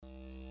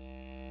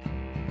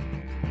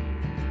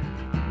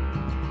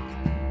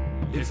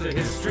It's the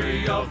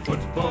history of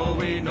football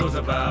we knows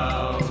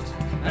about,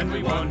 and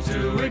we want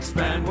to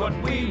expand what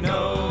we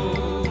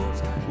know.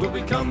 We'll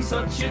become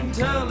such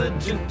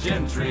intelligent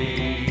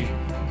gentry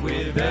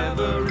with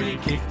every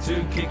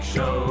kick-to-kick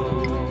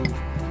show.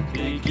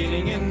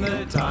 Beginning in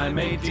the time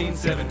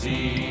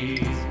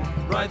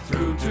 1870s, right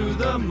through to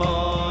the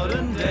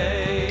modern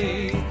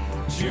day.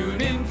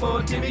 Tune in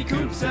for Timmy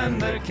Coops and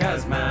the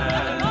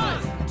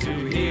Kazman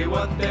to hear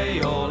what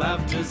they all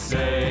have to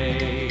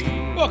say.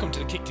 Welcome to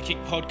the Kick to Kick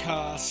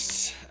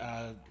podcast.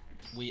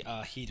 We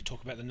are here to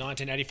talk about the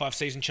 1985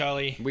 season,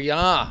 Charlie. We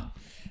are.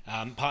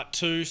 Part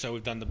 2, so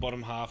we've done the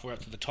bottom half, we're up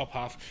to the top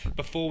half.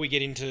 Before we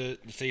get into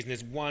the season,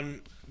 there's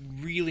one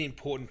really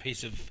important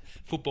piece of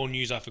football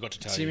news I forgot to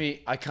tell you. Timmy,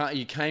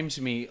 you came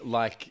to me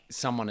like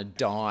someone had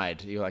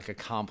died. You're like, I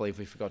can't believe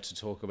we forgot to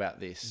talk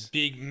about this.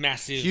 Big,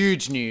 massive...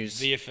 Huge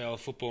news. VFL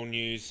football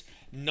news.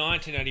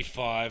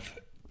 1985...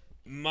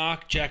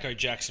 Mark Jacko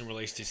Jackson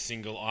released his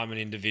single, I'm an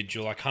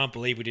Individual. I can't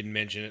believe we didn't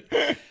mention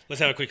it. Let's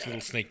have a quick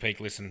little sneak peek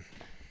listen.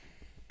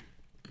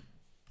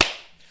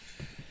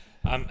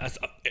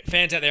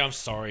 Fans out there, I'm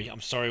sorry.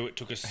 I'm sorry it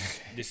took us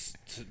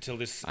till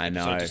this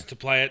episode just to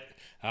play it.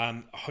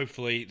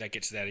 Hopefully that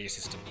gets it out of your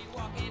system.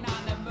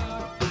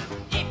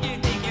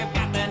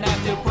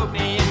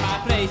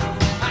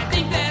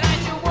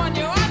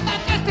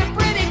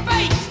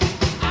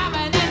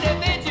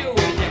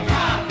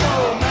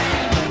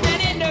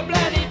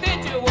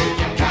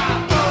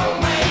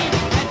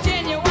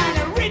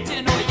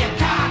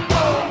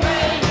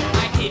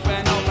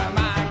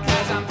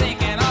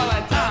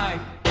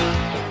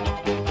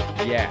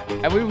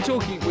 And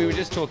we were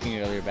just talking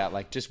earlier about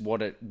like just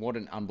what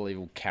an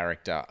unbelievable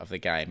character of the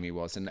game he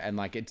was, and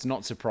like it's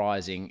not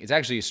surprising. It's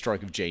actually a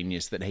stroke of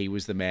genius that he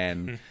was the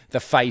man,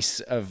 the face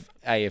of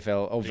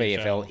AFL or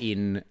VFL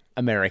in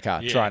America,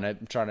 trying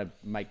to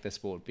make the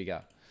sport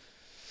bigger.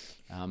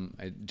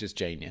 Just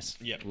genius.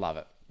 Yep. Love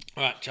it.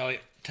 All right,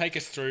 Charlie, take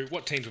us through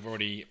what teams we've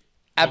already.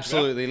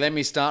 Absolutely. Let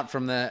me start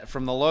from the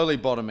lowly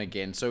bottom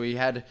again. So we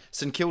had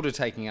St Kilda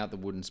taking out the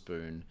wooden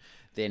spoon,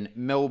 then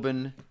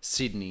Melbourne,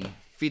 Sydney,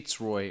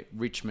 Fitzroy,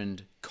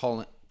 Richmond,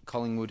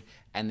 Collingwood,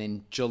 and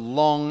then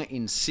Geelong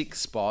in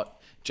sixth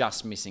spot,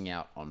 just missing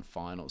out on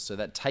finals. So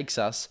that takes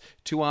us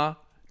to our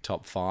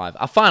top five,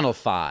 our final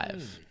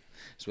five,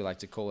 as we like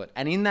to call it.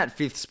 And in that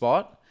fifth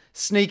spot,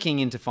 sneaking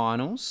into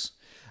finals,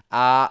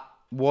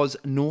 was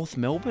North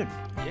Melbourne.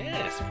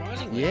 Yeah,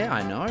 surprisingly. Yeah,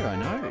 I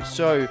know.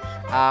 So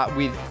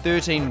with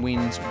 13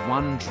 wins,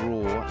 1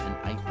 draw,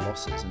 and 8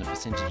 losses, and a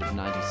percentage of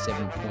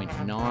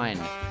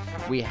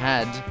 97.9, we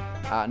had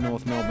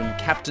North Melbourne,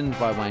 captained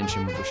by Wayne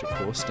Schimmelbusch, of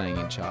course, staying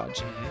in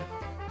charge,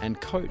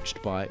 and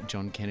coached by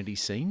John Kennedy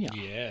Sr.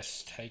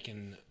 Yes,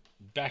 taken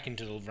back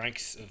into the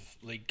ranks of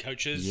league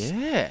coaches.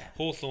 Yeah.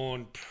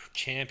 Hawthorn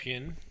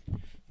champion,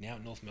 now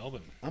at North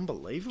Melbourne.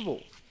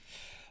 Unbelievable.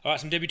 All right,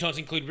 some debutants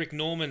include Rick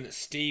Norman,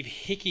 Steve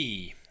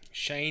Hickey,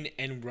 Shane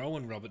and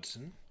Rowan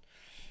Robertson,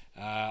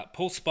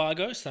 Paul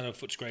Spargo, son of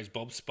Footscray's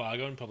Bob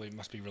Spargo, and probably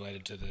must be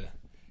related to the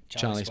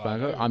Charlie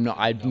Spargo. I'm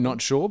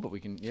not sure, but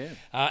we can, yeah.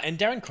 And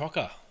Darren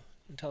Crocker.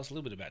 Tell us a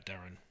little bit about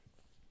Darren.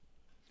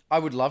 I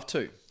would love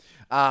to.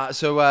 Not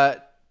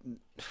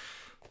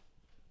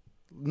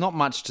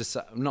much to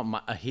say,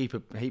 a heap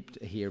to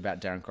hear about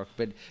Darren Crocker,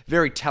 but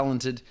very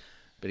talented,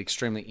 but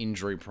extremely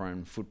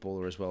injury-prone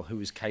footballer as well,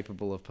 who is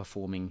capable of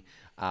performing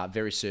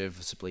very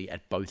serviceably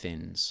at both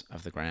ends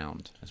of the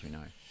ground, as we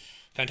know.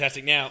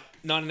 Fantastic. Now,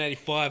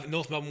 1985,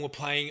 North Melbourne were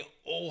playing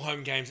all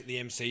home games at the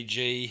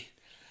MCG.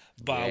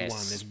 Bar one.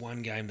 There's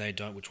one game they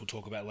don't, which we'll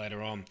talk about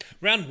later on.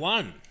 Round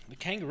 1, the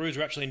Kangaroos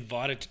were actually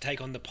invited to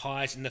take on the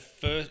Pies in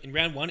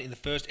round 1 in the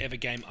first ever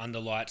game under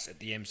lights at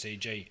the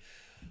MCG.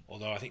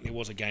 Although I think there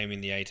was a game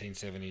in the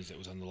 1870s that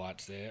was under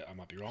lights there. I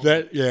might be wrong.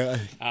 But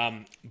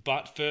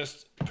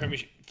first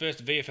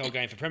VFL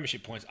game for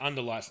premiership points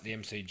under lights at the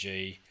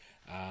MCG,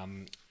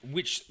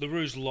 which the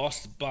Roos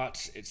lost,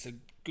 but it's a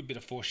good bit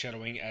of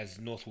foreshadowing as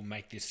North will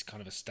make this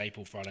kind of a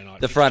staple Friday night.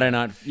 The Friday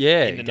night,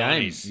 in the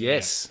game. 90s.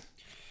 Yes. Yeah.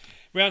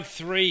 Round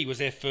 3 was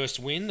their first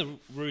win. The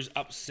Roos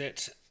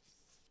upset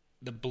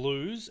the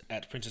Blues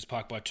at Princess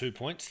Park by 2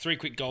 points. 3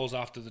 quick goals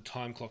after the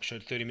time clock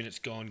showed 30 minutes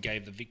gone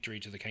gave the victory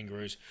to the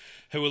Kangaroos,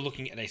 who were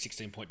looking at a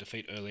 16-point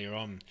defeat earlier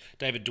on.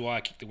 David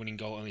Dwyer kicked the winning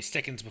goal only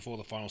seconds before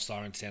the final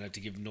siren sounded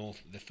to give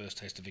North their first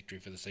taste of victory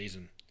for the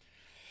season.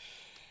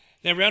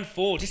 Now, round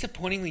 4,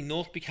 disappointingly,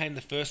 North became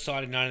the first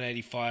side in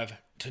 1985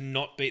 to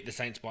not beat the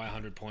Saints by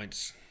 100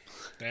 points.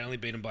 They only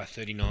beat them by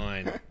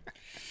 39.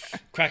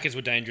 Crackers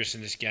were dangerous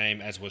in this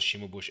game, as was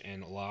Schimmelbusch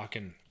and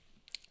Larkin.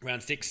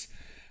 Round 6,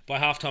 by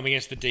halftime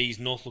against the D's,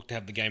 North looked to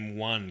have the game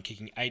won,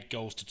 kicking 8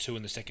 goals to 2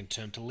 in the second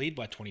term to lead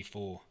by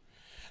 24.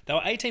 They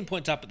were 18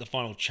 points up at the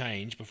final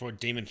change before a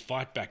demon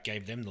fight back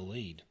gave them the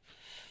lead.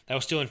 They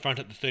were still in front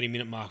at the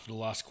 30-minute mark for the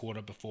last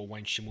quarter before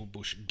Wayne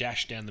Schimmelbusch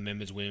dashed down the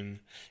members' wing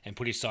and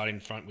put his side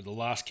in front with the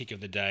last kick of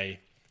the day.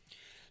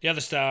 The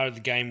other star of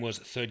the game was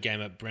third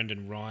gamer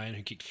Brendan Ryan,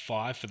 who kicked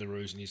 5 for the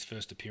Roos in his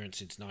first appearance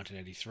since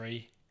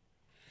 1983.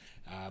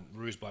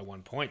 Roos by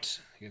 1 point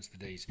against the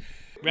D's.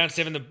 Round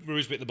 7, the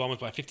Roos beat the Bombers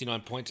by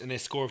 59 points, and their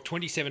score of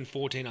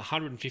 27-14,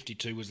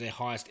 152 was their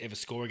highest ever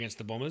score against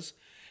the Bombers.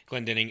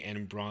 Glendenning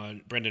and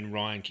Brendan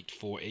Ryan kicked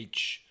 4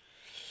 each.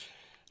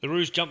 The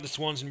Roos jumped the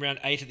Swans in round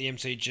 8 at the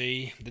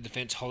MCG, the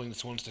defence holding the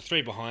Swans to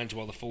 3 behinds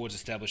while the forwards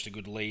established a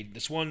good lead. The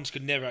Swans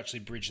could never actually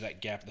bridge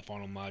that gap at the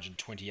final margin,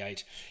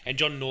 28. And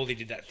John Northey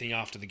did that thing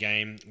after the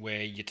game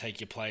where you take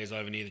your players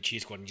over near the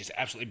cheer squad and just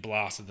absolutely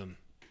blasted them.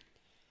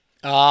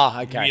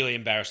 Okay. Really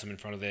embarrassed them in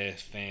front of their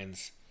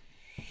fans.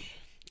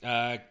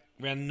 Round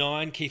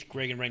 9, Keith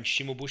Gregg and Rain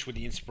Schimmelbusch were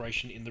the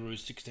inspiration in the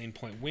Roos'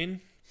 16-point win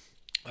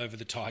over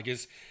the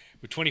Tigers,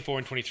 with 24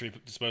 and 23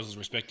 disposals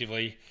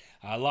respectively.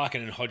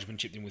 Larkin and Hodgman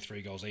chipped in with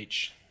 3 goals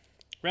each.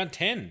 Round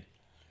 10,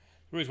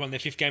 the Roos won their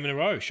 5th game in a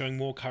row, showing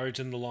more courage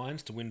than the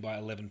Lions to win by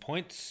 11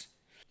 points.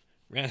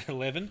 Round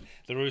 11,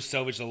 the Roos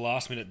salvaged a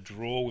last-minute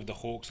draw with the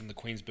Hawks on the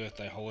Queen's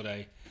birthday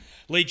holiday.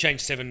 Lead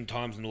changed 7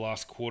 times in the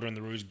last quarter, and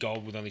the Roos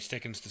gold with only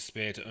seconds to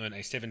spare to earn a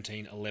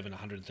 17-11,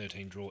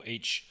 113 draw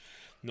each.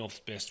 North's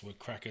best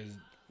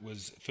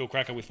was Phil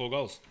Cracker with 4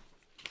 goals.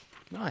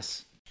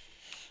 Nice.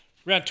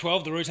 Round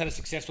 12, the Roos had a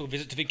successful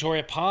visit to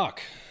Victoria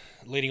Park,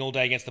 leading all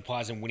day against the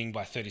Pies and winning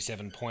by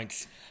 37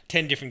 points.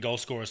 10 different goal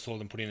scorers saw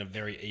them put in a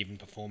very even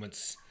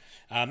performance.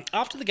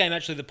 After the game,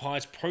 actually, the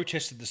Pies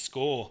protested the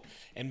score,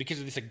 and because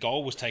of this, a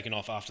goal was taken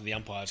off after the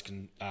umpires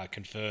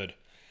conferred.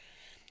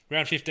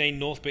 Round 15,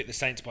 North beat the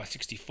Saints by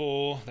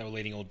 64. They were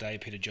leading all day.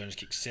 Peter Jones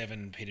kicked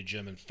 7, Peter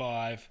German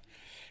 5.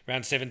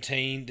 Round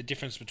 17, the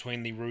difference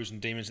between the Roos and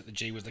Demons at the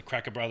G was the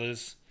Cracker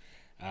brothers.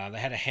 They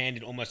had a hand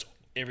in almost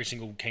every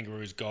single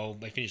Kangaroos goal.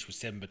 They finished with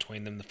 7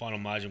 between them. The final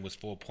margin was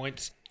 4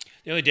 points.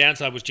 The only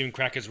downside was Jim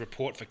Cracker's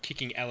report for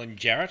kicking Alan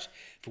Jarrett,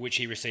 for which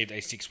he received a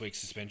 6-week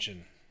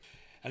suspension.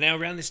 And now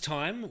around this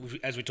time,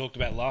 as we talked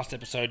about last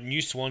episode,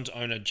 New Swans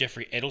owner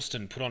Jeffrey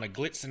Edelston put on a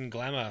glitz and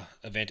glamour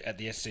event at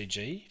the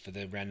SCG for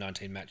the round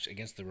 19 match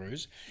against the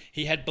Roos.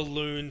 He had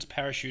balloons,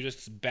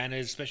 parachutists,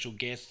 banners, special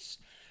guests,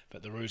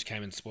 but the Roos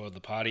came and spoiled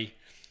the party.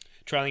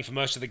 Trailing for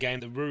most of the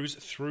game, the Roos,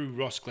 through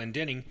Ross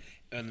Glendenning,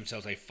 earned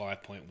themselves a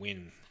 5-point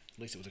win. At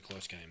least it was a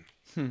close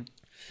game.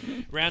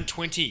 Round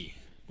 20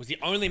 was the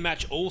only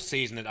match all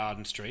season at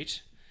Arden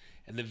Street,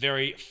 and the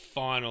very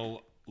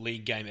final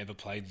league game ever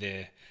played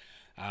there.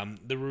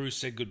 The Roos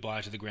said goodbye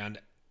to the ground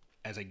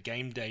as a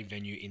game day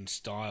venue in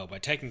style by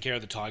taking care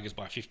of the Tigers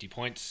by 50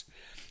 points.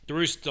 The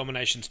Roos'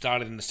 domination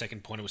started in the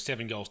second point. It was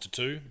 7 goals to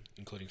 2,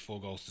 including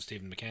 4 goals to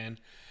Stephen McCann.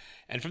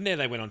 And from there,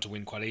 they went on to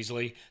win quite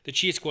easily. The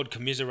cheer squad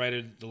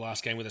commiserated the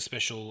last game with a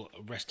special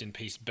Rest in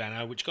Peace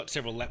banner, which got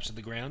several laps of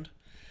the ground.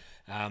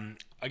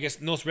 I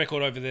guess North's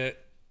record over the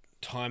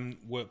time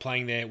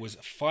playing there was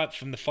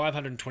from the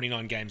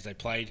 529 games they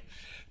played,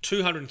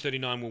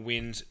 239 were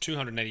wins,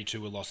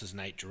 282 were losses,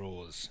 and 8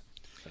 draws.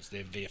 That's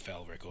their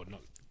VFL record,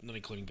 not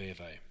including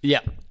VFA. Yeah.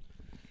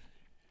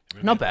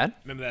 Not bad.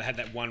 Remember they had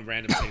that one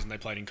random season they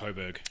played in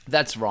Coburg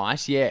That's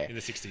right, yeah. in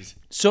the 60s.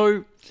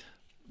 So,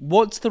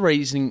 what's the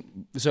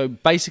reasoning? So,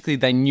 basically,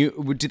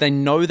 did they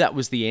know that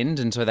was the end,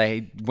 and so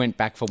they went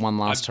back for one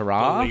last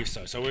hurrah? I believe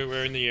so. So,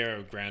 we're in the era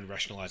of grand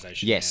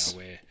rationalisation Yes. now,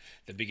 where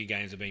the bigger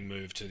games are being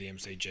moved to the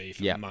MCG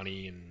for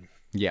money and...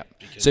 Yeah.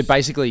 So,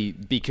 basically,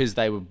 because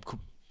they were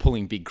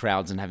pulling big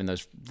crowds and having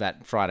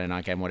that Friday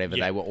night game, whatever,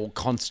 they were all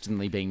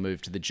constantly being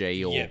moved to the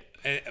G. Or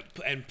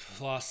and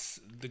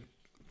plus the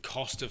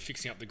cost of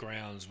fixing up the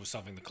grounds was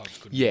something the clubs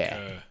couldn't Yeah.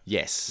 incur.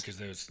 Yes. Because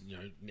there was,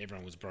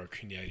 everyone was broke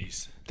in the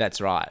 80s. That's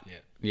right. Yeah.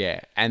 Yeah.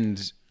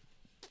 And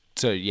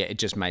so, it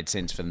just made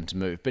sense for them to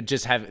move. But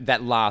just have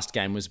that last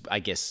game was, I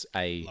guess,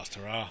 a... Last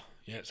hurrah.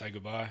 Yeah, say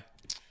goodbye.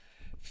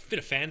 Bit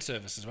of fan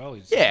service as well.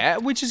 Yeah,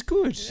 which is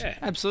good. Yeah.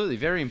 Absolutely.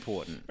 Very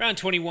important. Round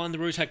 21, the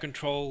Roos had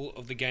control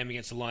of the game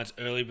against the Lions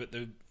early, but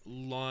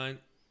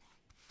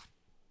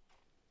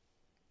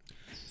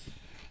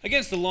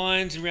Against the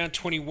Lions in round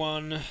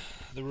 21,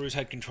 the Roos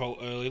had control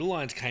early. The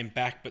Lions came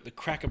back, but the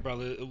Cracker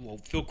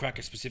Phil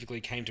Cracker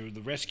specifically, came to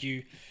the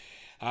rescue,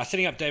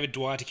 setting up David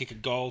Dwyer to kick a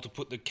goal to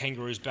put the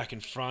Kangaroos back in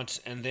front,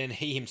 and then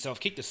he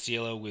himself kicked a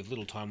sealer with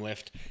little time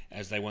left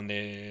as they won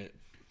their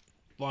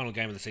final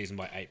game of the season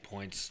by 8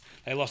 points.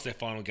 They lost their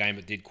final game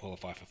but did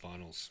qualify for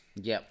finals.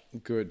 Yep,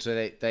 good. So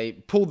they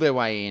pulled their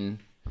way in,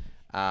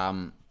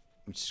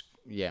 which,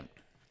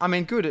 I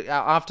mean, good.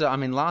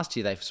 Last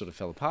year they sort of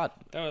fell apart.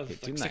 That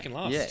was second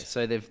last. Yeah,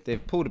 so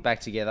they've pulled it back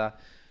together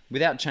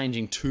without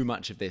changing too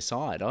much of their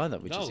side either,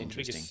 which is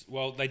interesting.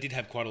 Because, they did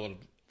have quite a lot of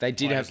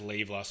players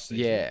leave last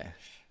season. Yeah.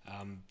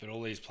 But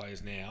all these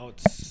players now,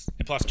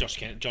 plus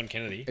John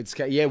Kennedy.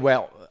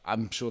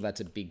 I'm sure that's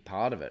a big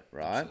part of it,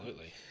 right?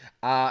 Absolutely.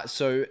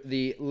 So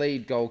the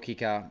lead goal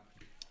kicker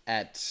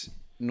at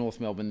North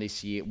Melbourne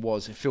this year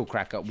was Phil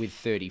Cracker with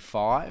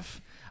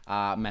 35.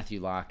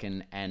 Matthew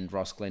Larkin and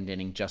Ross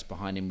Glendenning just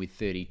behind him with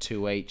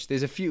 32 each.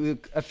 There's a few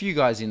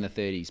guys in the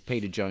 30s.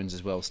 Peter Jones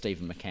as well,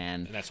 Stephen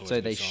McCann.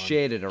 So they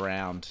shared it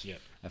around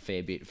a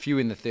fair bit. A few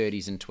in the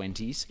 30s and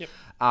 20s. Yep.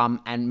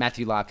 And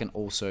Matthew Larkin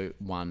also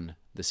won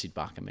the Sid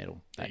Barker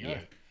medal that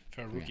year.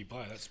 For a rookie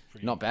player, that's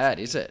pretty Not bad,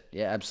 is it?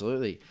 Yeah,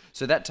 absolutely.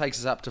 So that takes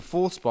us up to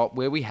fourth spot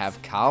where we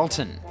have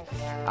Carlton.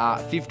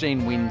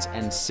 15 wins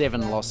and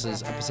 7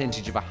 losses, a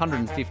percentage of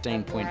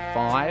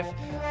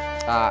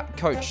 115.5.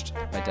 Coached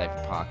by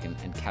David Parkin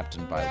and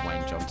captained by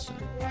Wayne Johnston.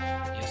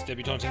 Yes,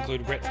 debutants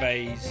include Brett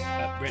Baines,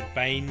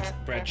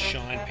 Brad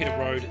Shine, Peter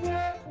Rode,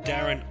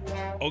 Darren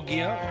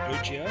Ogier,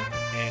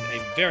 and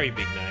a very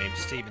big name,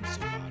 Stephen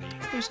Silvani.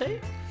 Who's he?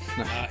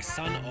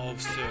 Son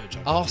of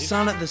Surge.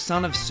 The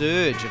son of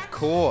Surge, of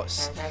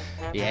course.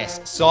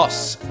 Yes,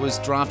 Sauce was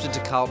drafted to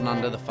Carlton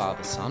under the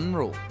father-son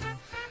rule.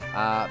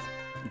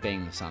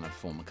 Being the son of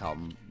former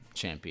Carlton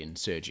champion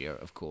Sergio,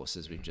 of course,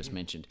 as we've just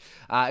mentioned.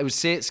 It was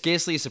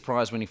scarcely a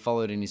surprise when he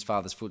followed in his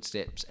father's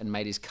footsteps and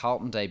made his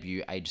Carlton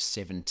debut aged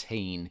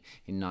 17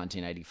 in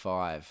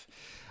 1985.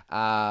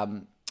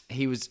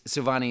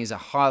 Silvani is a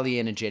highly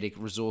energetic,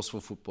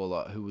 resourceful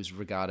footballer who was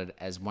regarded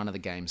as one of the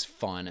game's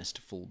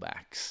finest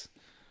fullbacks.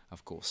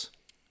 Of course.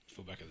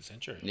 Fullback of the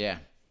century. Yeah.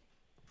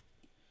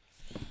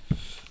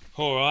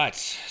 All right.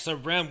 So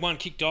round 1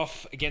 kicked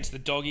off against the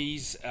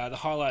Doggies. The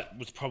highlight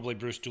was probably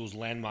Bruce Doull's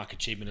landmark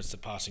achievement of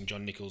surpassing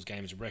John Nichols'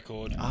 games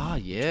record. Ah,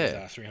 yeah. Which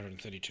was,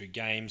 332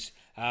 games.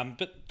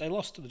 But they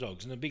lost to the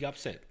Dogs in a big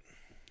upset.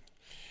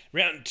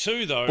 Round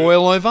 2, though.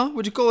 Boil over?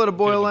 Would you call it a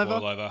boil over?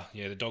 Boil over.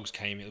 Yeah, the Dogs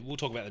came. We'll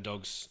talk about the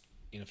Dogs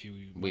in a few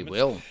moments. We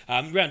will.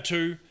 Round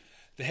 2,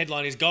 the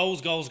headline is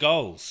goals, goals,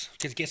 goals.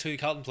 Guess who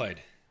Carlton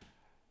played?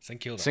 St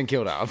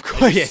Kilda, of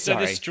course. Yes, they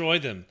sorry.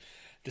 destroyed them.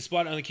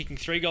 Despite only kicking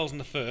 3 goals in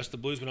the first, the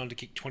Blues went on to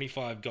kick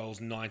 25 goals,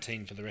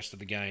 19 for the rest of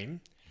the game.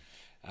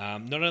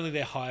 Not only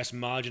their highest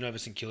margin over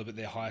St Kilda, but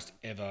their highest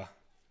ever.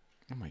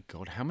 Oh my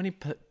God, how many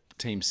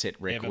teams set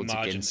records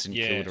against St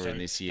Kilda in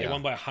this year? They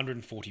won by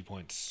 140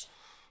 points.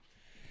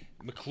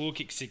 McClure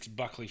kicked 6,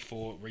 Buckley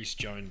 4, Reece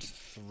Jones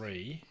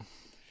 3.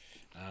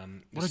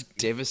 What a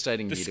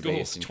devastating year to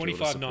be a St Kilda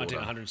 25-19, supporter.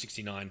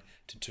 169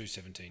 to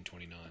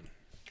 217-29.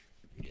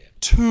 Yeah.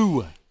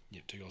 2.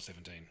 Yep, 2 goals,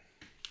 17.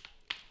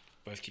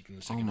 Both kicked in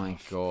the second Oh my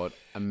half. God.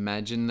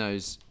 Imagine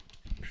that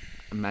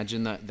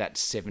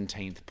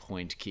 17th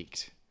point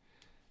kicked.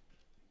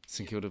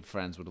 St Kilda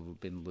fans would have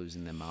been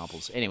losing their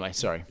marbles. Anyway,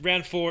 sorry.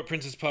 Round 4 at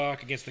Princes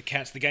Park against the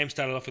Cats. The game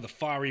started off with a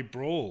fiery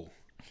brawl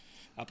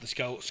up the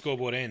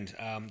scoreboard end.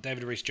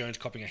 David Reece-Jones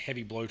copping a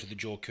heavy blow to the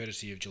jaw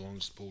courtesy of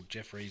Geelong's Paul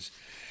Jeffries.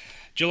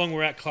 Geelong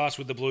were outclassed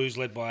with the Blues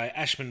led by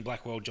Ashman,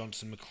 Blackwell,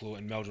 Johnson, McClure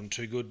and Meldrum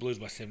too good. Blues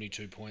by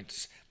 72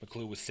 points.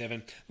 McClure with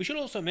 7. We should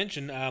also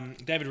mention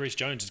David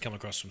Reece-Jones has come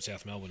across from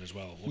South Melbourne as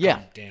well.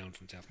 Come down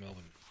from South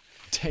Melbourne.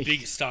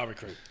 Big star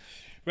recruit.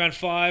 Round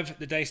 5,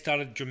 the day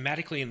started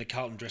dramatically in the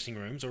Carlton dressing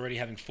rooms. Already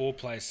having 4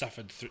 players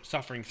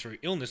suffering through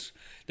illness,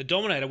 the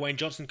Dominator, Wayne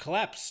Johnson,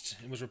 collapsed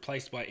and was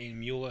replaced by Ian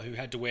Mueller, who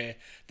had to wear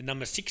the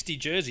number 60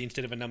 jersey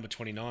instead of a number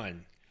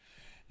 29.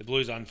 The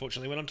Blues,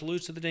 unfortunately, went on to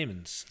lose to the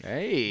Demons.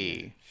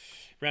 Hey.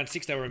 Round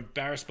 6, they were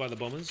embarrassed by the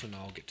Bombers, and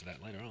I'll get to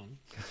that later on.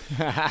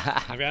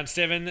 Round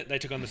 7, they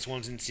took on the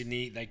Swans in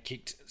Sydney. They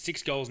kicked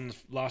 6 goals in the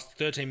last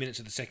 13 minutes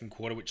of the second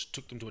quarter, which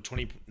took them to a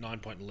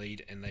 29-point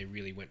lead, and they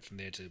really went from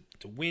there to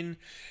win.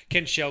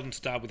 Ken Sheldon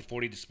starred with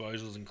 40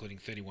 disposals, including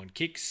 31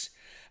 kicks.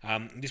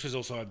 This was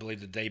also, I believe,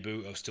 the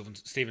debut of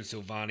Stephen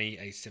Silvani,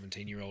 a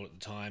 17-year-old at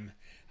the time.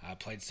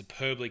 Played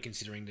superbly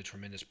considering the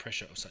tremendous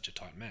pressure of such a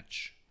tight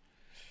match.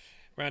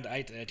 Round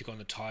 8, they took on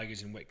the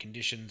Tigers in wet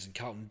conditions, and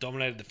Carlton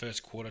dominated the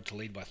first quarter to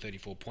lead by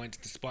 34 points,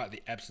 despite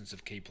the absence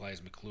of key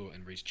players McClure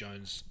and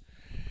Reece-Jones.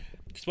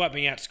 Despite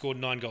being outscored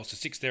 9 goals to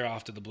 6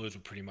 thereafter, the Blues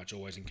were pretty much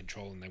always in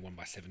control, and they won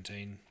by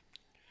 17.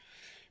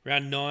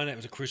 Round 9, it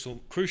was a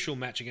crucial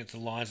match against the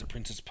Lions at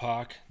Princes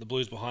Park. The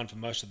Blues behind for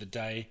most of the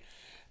day,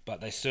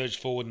 but they surged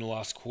forward in the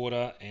last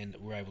quarter and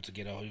were able to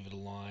get over the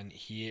line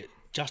here.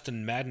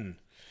 Justin Madden,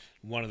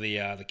 one of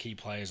the key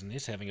players in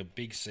this, having a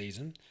big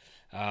season.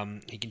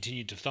 He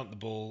continued to thump the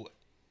ball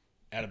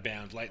out of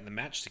bounds late in the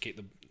match to keep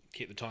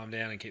the time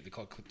down and keep the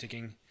clock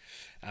ticking.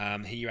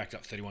 He racked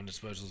up 31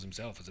 disposals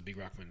himself as a big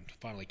ruckman,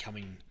 finally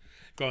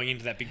growing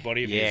into that big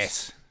body of his.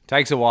 Yes.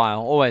 Takes a while.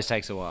 Always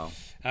takes a while.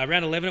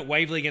 Round 11 at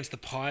Waverley against the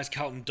Pies.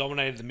 Carlton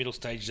dominated the middle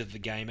stages of the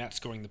game,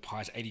 outscoring the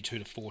Pies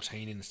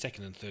 82-14 in the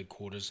second and third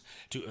quarters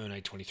to earn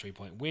a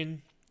 23-point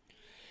win.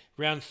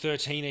 Round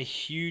 13, a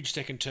huge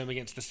second term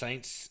against the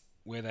Saints,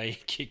 where they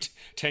kicked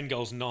 10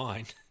 goals,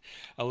 9,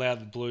 allowed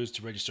the Blues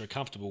to register a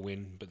comfortable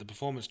win, but the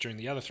performance during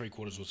the other 3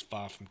 quarters was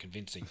far from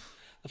convincing.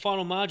 The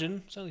final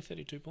margin was only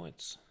 32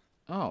 points.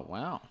 Oh,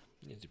 wow.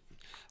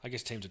 I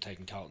guess teams are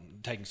taking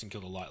St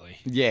Kilda lightly.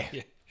 Yeah.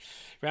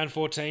 Round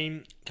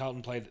 14,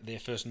 Carlton played their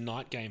first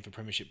night game for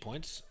premiership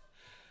points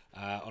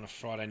on a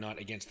Friday night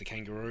against the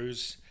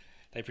Kangaroos.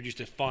 They produced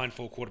a fine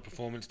 4-quarter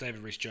performance.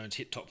 David Reece-Jones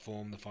hit top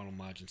form. The final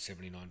margin,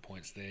 79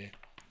 points there.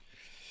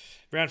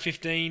 Round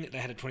 15, they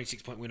had a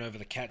 26-point win over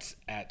the Cats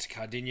at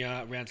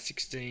Cardinia. Round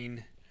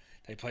 16,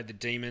 they played the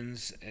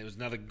Demons. It was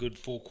another good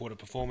 4-quarter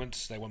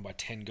performance. They won by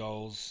 10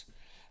 goals.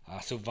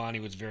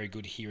 Silvani was very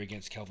good here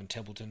against Calvin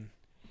Templeton.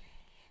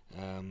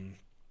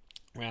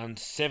 Round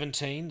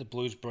 17, the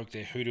Blues broke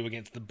their hoodoo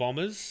against the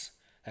Bombers.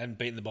 Hadn't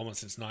beaten the Bombers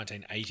since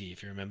 1980,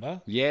 if you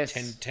remember. Yes.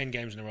 10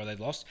 games in a row they'd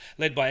lost.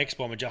 Led by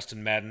ex-Bomber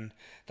Justin Madden,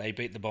 they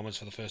beat the Bombers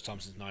for the first time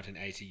since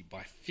 1980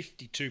 by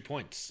 52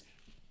 points.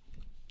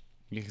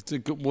 Yeah, that's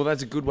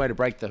a good way to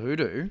break the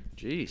hoodoo.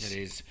 Jeez. It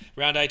is.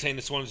 Round 18,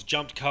 the Swans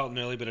jumped Carlton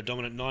early, but a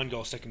dominant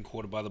 9-goal second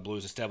quarter by the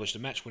Blues established a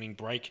match-winning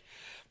break,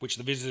 which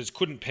the visitors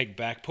couldn't peg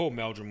back. Paul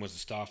Meldrum was the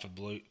star for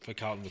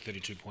Carlton with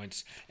 32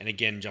 points, and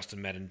again,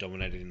 Justin Madden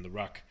dominated in the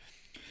ruck.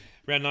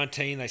 Round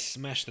 19, they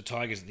smashed the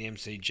Tigers at the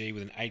MCG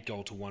with an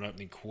 8-1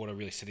 opening quarter,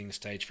 really setting the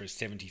stage for a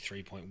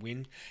 73-point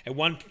win. At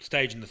one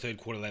stage in the third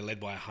quarter, they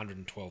led by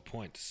 112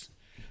 points.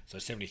 So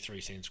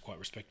 73 seems quite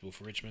respectable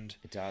for Richmond.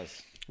 It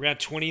does. Round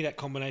 20, that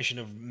combination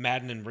of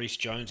Madden and Reece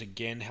Jones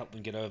again helped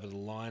them get over the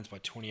Lions by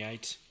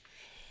 28.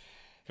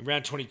 In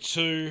round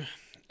 22,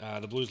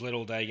 the Blues led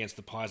all day against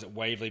the Pies at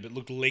Waverley, but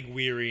looked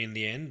leg-weary in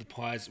the end. The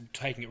Pies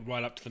taking it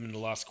right up to them in the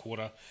last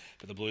quarter,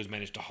 but the Blues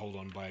managed to hold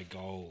on by a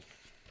goal.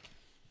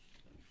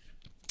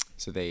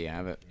 So there you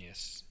have it.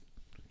 Yes.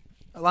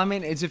 Well, I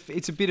mean, it's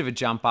a bit of a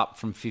jump up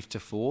from 5th to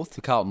 4th.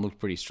 The Carlton looked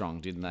pretty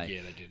strong, didn't they?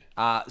 Yeah, they did.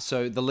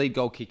 So the lead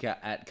goal kicker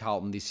at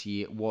Carlton this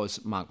year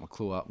was Mark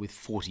McClure with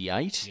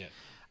 48.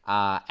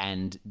 Yeah.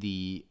 And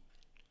the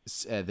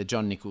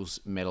John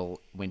Nichols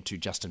medal went to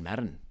Justin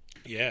Madden.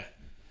 Yeah.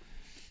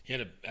 He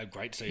had a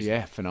great season.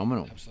 Yeah,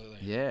 phenomenal. Absolutely.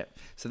 Yeah.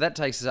 So that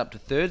takes us up to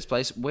third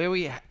place, where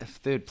we have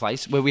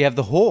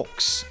the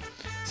Hawks,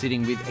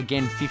 sitting with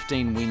again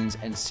 15 wins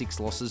and 6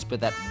 losses, but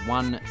that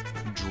one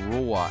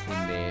draw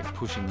in there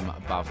pushing them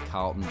above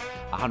Carlton,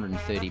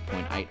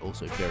 130.8,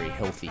 also very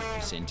healthy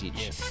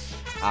percentage. Yes.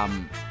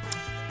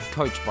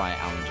 Coached by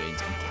Alan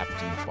Jeans and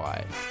captained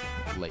by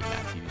Lee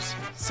Matthews.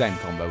 Same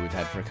combo we've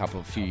had for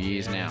a few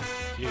years now.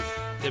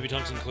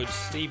 Debutants include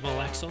Steve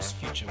Malaxos,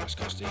 future West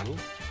Coast Eagle,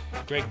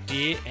 Greg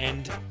Deere,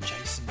 and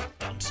Jason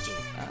Dunstall.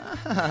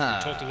 We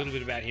talked a little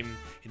bit about him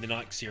in the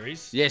Nike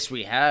series. Yes,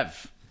 we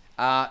have.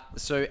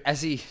 So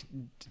as he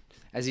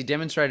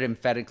demonstrated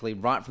emphatically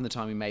right from the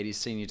time he made his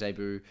senior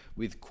debut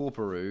with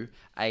Corporoo,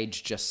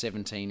 aged just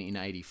 17 in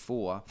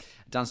 84,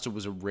 Dunstall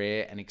was a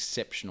rare and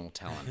exceptional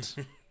talent.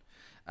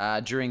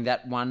 During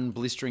that one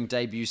blistering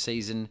debut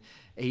season,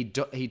 he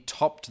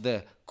topped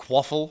the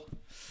quaffle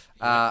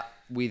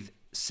with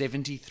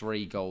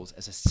 73 goals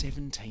as a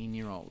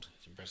 17-year-old.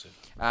 It's impressive.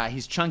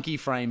 His chunky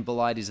frame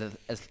belied his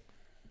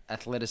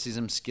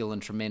athleticism, skill, and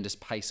tremendous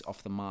pace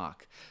off the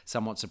mark.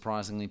 Somewhat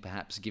surprisingly,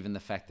 perhaps, given the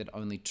fact that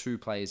only 2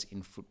 players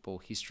in football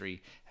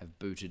history have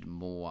booted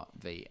more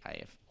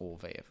VFL or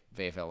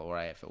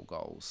AFL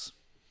goals.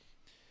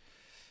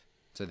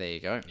 So there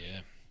you go. Yeah.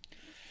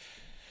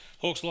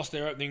 Hawks lost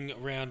their opening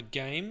round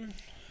game.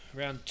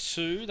 Round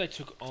 2, they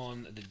took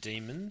on the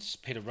Demons.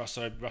 Peter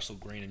Russo, Russell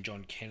Green and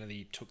John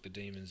Kennedy took the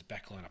Demons'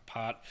 backline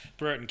apart.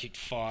 Brereton kicked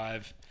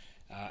 5,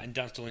 and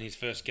Dunstall in his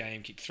first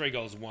game kicked 3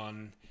 goals,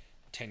 1,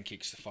 10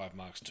 kicks, 5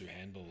 marks, 2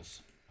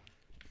 handballs.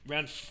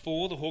 Round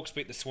 4, the Hawks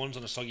beat the Swans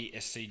on a soggy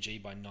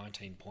SCG by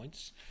 19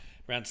 points.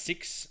 Round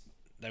 6,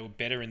 they were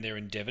better in their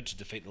endeavour to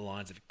defeat the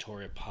Lions at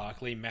Victoria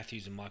Park. Lee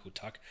Matthews and Michael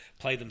Tuck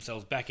played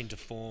themselves back into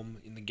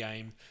form in the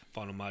game.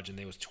 Final margin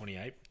there was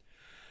 28.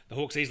 The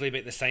Hawks easily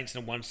beat the Saints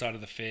on one side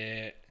of the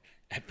fair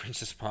at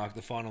Princess Park.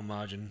 The final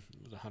margin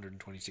was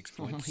 126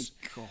 points.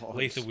 Oh my God.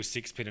 Lethal with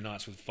 6, Peter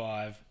Knights with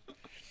 5.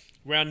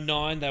 Round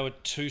 9, they were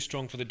too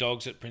strong for the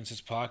Dogs at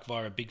Princess Park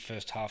via a big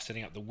first half,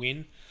 setting up the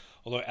win.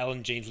 Although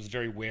Alan Jeans was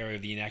very wary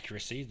of the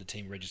inaccuracy, the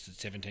team registered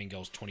 17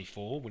 goals,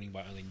 24, winning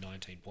by only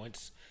 19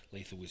 points.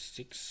 Lethal with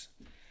 6.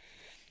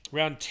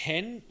 Round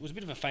 10 was a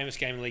bit of a famous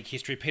game in league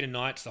history. Peter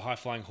Knights, the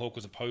high-flying Hawk,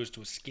 was opposed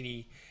to a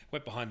skinny,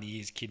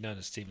 wet-behind-the-ears kid known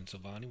as Stephen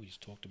Silvani, we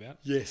just talked about.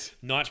 Yes.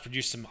 Knights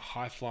produced some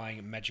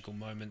high-flying magical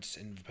moments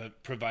and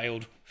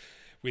prevailed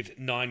with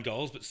 9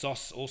 goals, but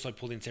Sauce also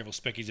pulled in several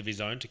speckies of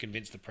his own to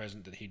convince the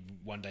president that he'd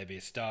one day be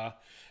a star.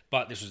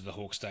 But this was the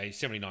Hawks' day,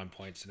 79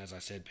 points, and as I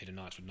said, Peter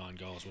Knights with 9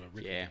 goals. What a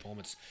ripping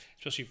performance,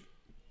 especially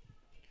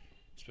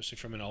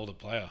from an older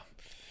player.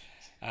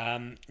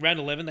 Round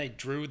 11, they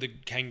drew the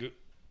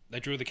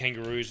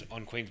Kangaroos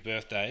on Queen's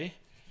birthday,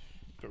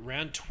 but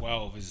round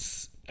 12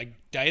 is a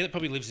day that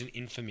probably lives in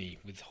infamy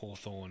with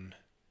Hawthorn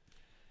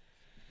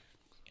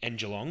and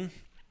Geelong.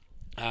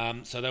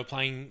 So they were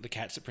playing the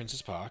Cats at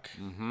Princess Park,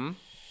 and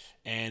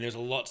there was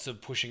lots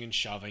of pushing and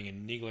shoving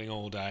and niggling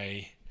all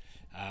day.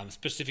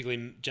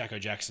 Specifically, Jacko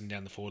Jackson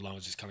down the forward line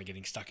was just kind of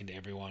getting stuck into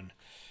everyone.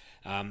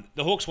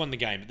 The Hawks won the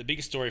game, but the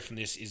biggest story from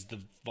this is the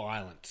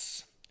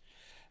violence.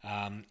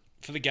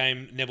 For the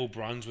game, Neville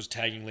Bruns was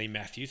tagging Lee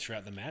Matthews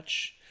throughout the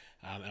match.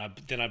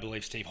 And I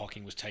believe Steve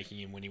Hocking was taking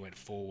him when he went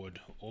forward,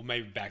 or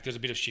maybe back. There's a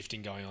bit of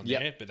shifting going on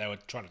there, but they were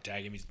trying to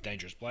tag him. He's a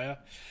dangerous player.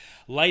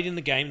 Late in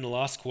the game, in the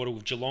last quarter,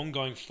 with Geelong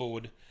going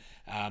forward,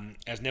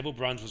 as Neville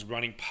Bruns was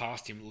running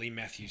past him, Lee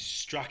Matthews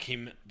struck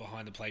him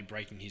behind the play,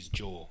 breaking his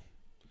jaw.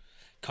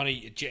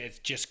 It's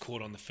just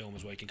caught on the film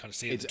as well. You can kind of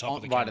see it at the top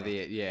of the camera. Right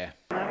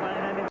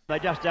at the They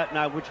just don't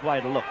know which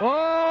way to look.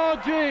 Oh,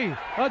 gee.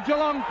 A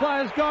Geelong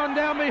player's gone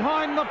down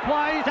behind the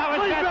play. That was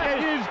Lee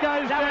Matthews.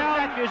 goes That down. was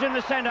Matthews in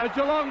the centre. A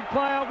Geelong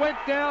player went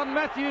down.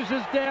 Matthews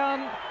is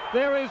down.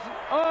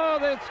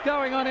 That's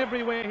going on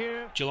everywhere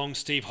here. Geelong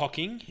Steve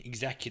Hocking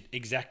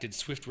exacted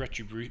swift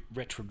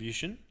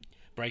retribution,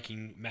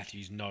 breaking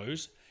Matthews'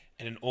 nose,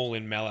 and an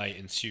all-in melee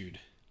ensued.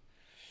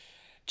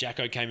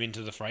 Jacko came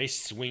into the fray,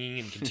 swinging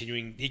and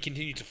continuing. He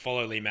continued to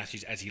follow Lee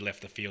Matthews as he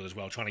left the field as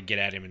well, trying to get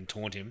at him and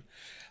taunt him,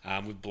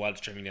 with blood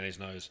streaming down his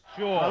nose.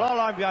 Sure. Well, all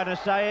I'm going to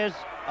say is,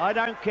 I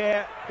don't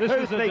care This who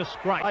is a thinks,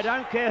 disgrace. I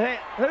don't care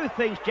who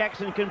thinks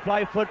Jackson can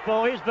play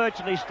football. He's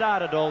virtually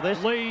started all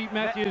this. Lee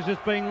Matthews is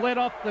being led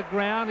off the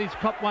ground. He's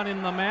copped one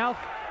in the mouth.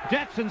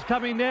 Jackson's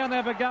coming down.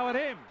 Have a go at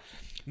him.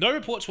 No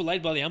reports were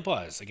laid by the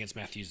umpires against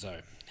Matthews,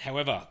 though.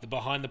 However, the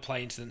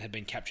behind-the-play incident had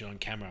been captured on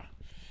camera.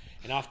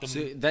 And after...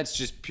 So that's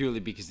just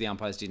purely because the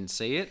umpires didn't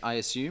see it, I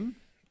assume?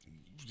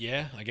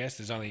 Yeah, I guess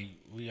there's only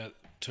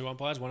two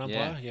umpires, one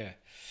umpire.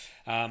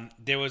 Yeah.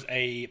 There was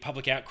a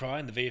public outcry,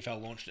 and the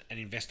VFL launched an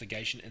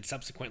investigation and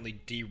subsequently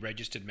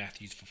deregistered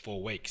Matthews for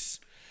 4 weeks.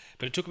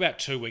 But it took about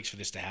 2 weeks for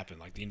this to happen.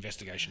 Like, the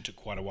investigation took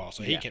quite a while,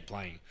 so he kept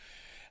playing.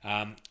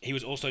 He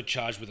was also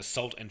charged with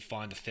assault and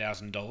fined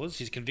 $1,000.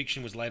 His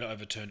conviction was later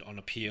overturned on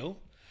appeal,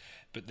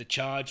 but the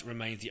charge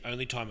remains the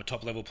only time a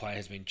top-level player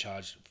has been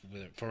charged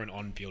for an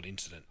on-field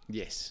incident.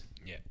 Yes.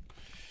 Yeah.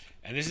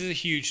 And this is a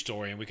huge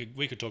story, and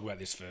we could talk about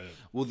this for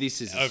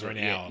this is over an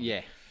hour.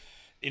 Yeah.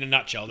 In a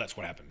nutshell, that's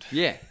what happened.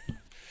 Yeah.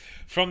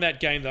 From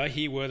that game, though,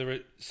 here were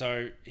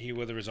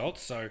the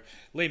results. So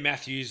Lee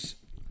Matthews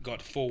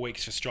got 4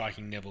 weeks for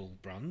striking Neville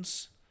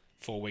Bruns,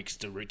 4 weeks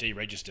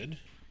deregistered.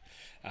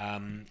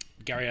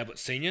 Gary Ablett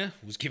Sr.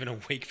 was given a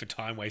week for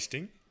time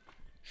wasting.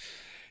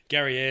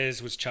 Gary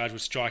Ayres was charged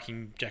with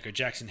striking Jacko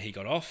Jackson. He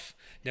got off.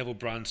 Neville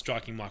Bruns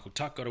striking Michael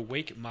Tuck got a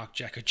week. Mark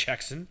Jacko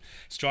Jackson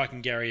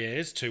striking Gary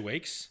Ayres 2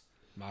 weeks.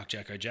 Mark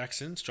Jacko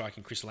Jackson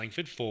striking Chris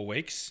Langford 4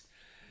 weeks.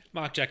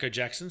 Mark Jacko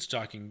Jackson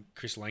striking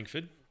Chris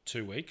Langford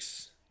 2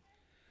 weeks.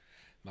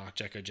 Mark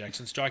Jacko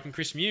Jackson striking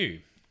Chris Mew,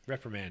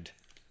 reprimand.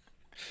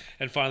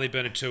 And finally,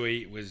 Bernard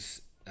Toohey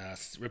was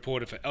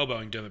reported for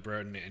elbowing Dermot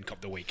Burton and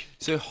copped the week.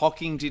 So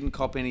Hocking didn't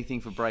cop anything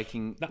for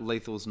breaking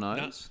Lethal's nose?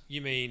 No,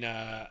 you mean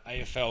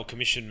AFL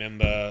Commission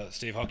member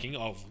Steve Hocking,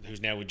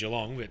 who's now with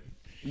Geelong, but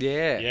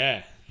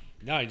yeah.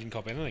 No, he didn't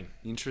cop anything.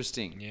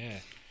 Interesting. Yeah.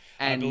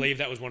 And I believe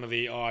that was one of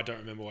the, I don't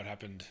remember what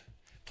happened,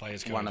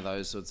 players coming. one of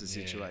those sorts of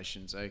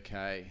situations.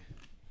 Okay.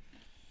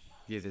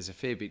 Yeah, there's a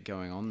fair bit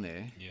going on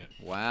there. Yeah.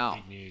 Wow.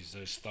 Big news,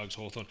 those thugs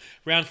Hawthorn.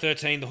 Round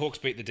 13, the Hawks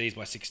beat the D's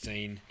by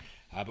 16,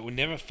 but were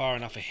never far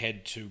enough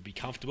ahead to be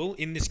comfortable.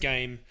 In this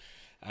game,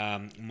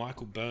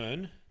 Michael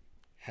Byrne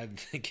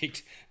had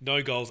kicked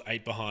no goals,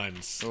 8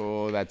 behinds.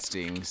 Oh, that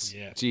stings.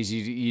 Yeah. Geez,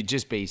 you'd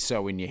just be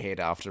so in your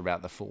head after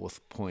about the 4th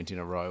point in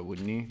a row,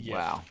 wouldn't you? Yep.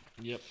 Wow.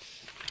 Yep.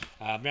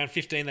 Round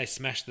 15, they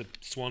smashed the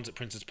Swans at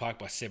Princes Park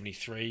by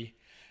 73.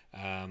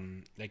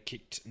 They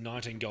kicked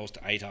 19 goals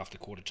to 8 after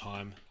quarter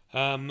time.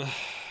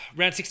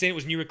 Round 16, it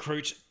was new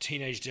recruit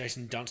teenage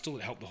Jason Dunstall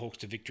that helped the Hawks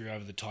to victory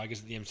over the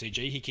Tigers at the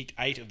MCG. He kicked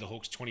 8 of the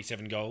Hawks'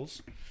 27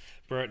 goals.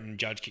 Burton and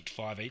Judge kicked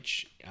 5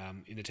 each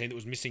in the team that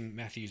was missing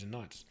Matthews and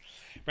Knights.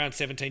 Round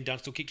 17,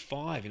 Dunstall kicked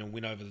 5 in a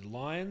win over the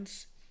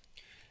Lions.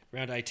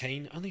 Round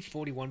 18, only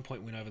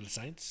 41-point win over the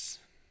Saints.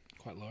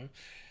 Quite low.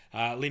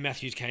 Lee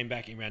Matthews came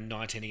back in round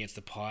 19 against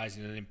the Pies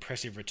in an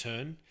impressive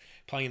return.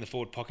 Playing in the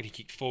forward pocket, he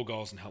kicked 4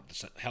 goals and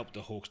helped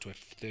the Hawks to a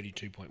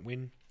 32-point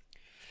win.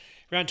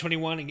 Round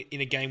 21, in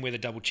a game where the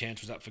double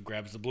chance was up for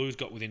grabs, the Blues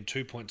got within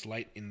 2 points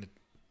late in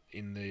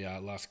the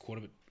last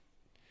quarter, but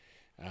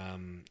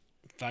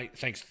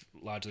thanks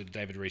largely to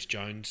David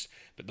Rees-Jones.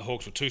 But the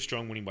Hawks were too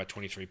strong, winning by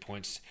 23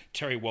 points.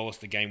 Terry Wallace,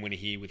 the game winner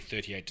here, with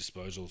 38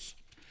 disposals.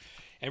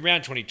 And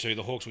round 22,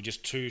 the Hawks were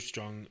just too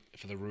strong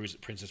for the Roos at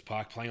Princes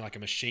Park, playing like a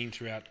machine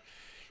throughout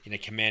in a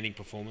commanding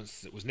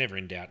performance that was never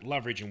in doubt.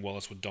 Loveridge and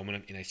Wallace were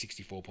dominant in a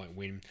 64-point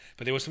win,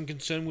 but there was some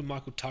concern with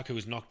Michael Tuck, who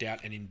was knocked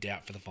out and in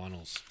doubt for the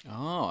finals.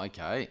 Oh,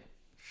 okay.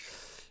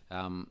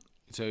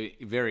 So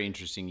very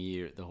interesting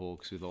year at the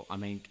Hawks.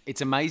 It's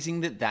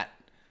amazing that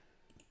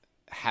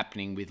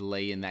happening with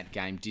Lee in that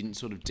game didn't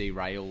sort of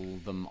derail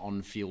them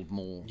on field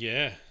more.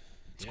 Yeah.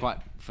 It's quite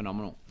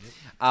phenomenal.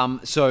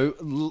 Yep. So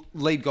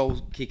lead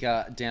goal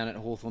kicker down at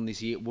Hawthorn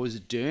this year was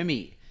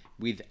Dermy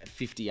with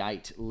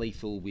 58,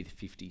 Lethal with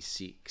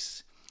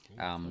 56.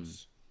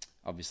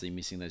 Obviously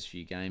missing those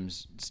few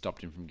games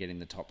stopped him from getting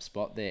the top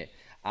spot there.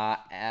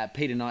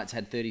 Peter Knights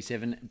had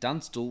 37,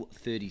 Dunstall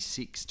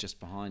 36,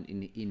 just behind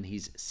in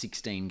his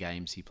 16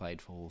 games he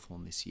played for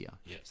Hawthorn this year.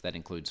 Yep. So that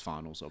includes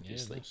finals,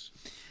 obviously.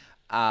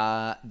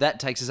 Yeah, nice. That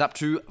takes us up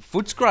to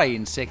Footscray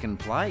in second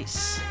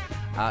place.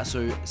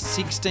 So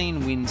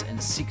 16 wins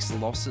and 6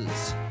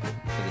 losses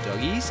for the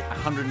Doggies,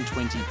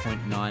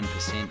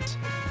 120.9%.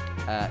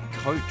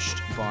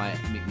 Coached by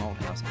Mick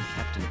Malthouse and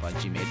captained by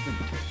Jim Edmund.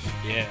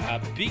 Yeah,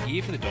 big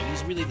year for the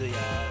Doggies. Really the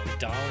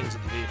darlings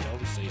of the VFL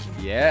this season.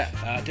 Yeah.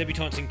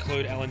 Debutants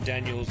include Alan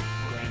Daniels,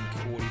 Graham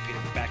Cordy, Peter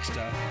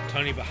Baxter,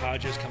 Tony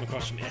Bahaja's come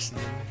across from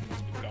Essendon.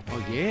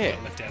 yeah.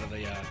 Got left out of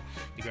the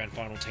grand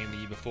final team the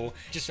year before.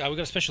 Just we've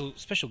got a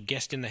special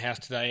guest in the house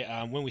today.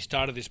 When we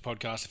started this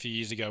podcast a few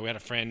years ago, we had a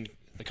friend,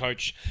 the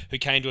coach, who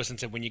came to us and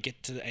said, when you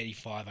get to the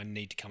 85, I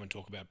need to come and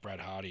talk about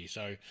Brad Hardy.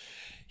 So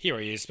here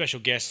he is, special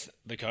guest,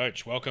 the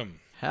coach. Welcome.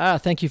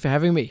 Thank you for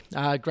having me.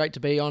 Great to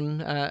be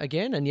on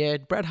again. And yeah,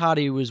 Brad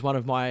Hardy was one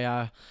of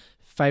my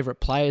favourite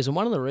players, and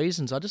one of the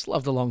reasons I just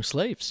love the long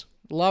sleeves.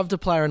 Loved a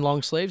player in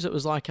long sleeves. It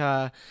was like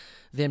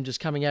them just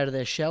coming out of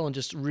their shell and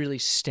just really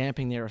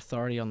stamping their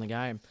authority on the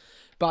game.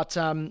 But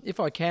if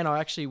I can, I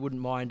actually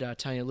wouldn't mind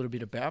telling you a little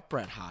bit about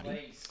Brad Hardy.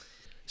 Please.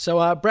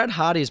 So Brad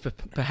Hardy is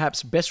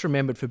perhaps best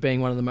remembered for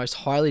being one of the most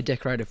highly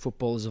decorated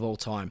footballers of all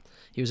time.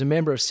 He was a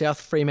member of South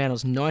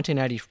Fremantle's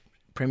 1980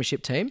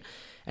 Premiership team,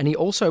 and he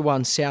also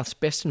won South's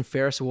Best and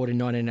Fairest Award in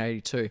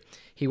 1982.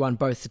 He won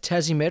both the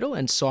Tassie Medal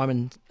and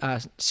Simon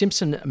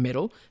Simpson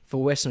Medal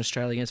for Western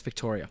Australia against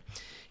Victoria.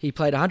 He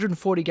played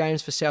 140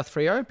 games for South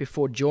Freo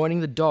before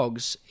joining the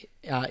Dogs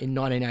in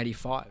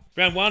 1985.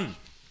 Round one.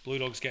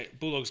 Bulldogs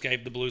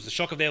gave the Blues the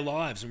shock of their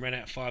lives and ran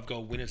out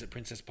 5-goal winners at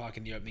Princess Park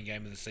in the opening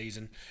game of the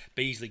season.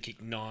 Beasley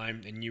kicked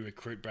 9, and new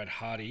recruit Brad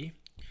Hardy,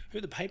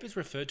 who the papers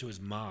referred to as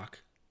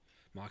Mark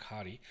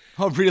Hardy.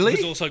 Oh, really?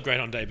 Was also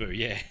great on debut,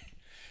 yeah.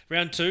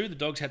 Round 2, the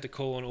Dogs had to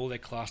call on all their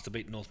class to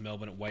beat North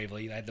Melbourne at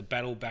Waverley. They had the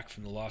battle back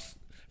from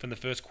the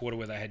first quarter,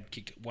 where they had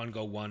kicked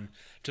 1-1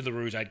 to the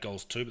Roos,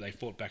 8-2, but they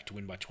fought back to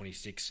win by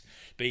 26.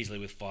 Beasley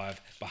with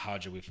 5,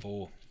 Bahaja with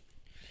 4.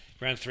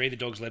 Round 3, the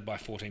Dogs led by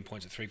 14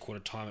 points at three-quarter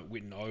time at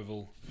Whitten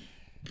Oval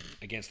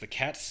against the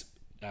Cats,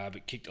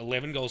 but kicked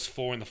 11 goals,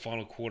 4 in the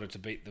final quarter to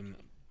beat them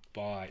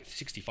by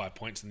 65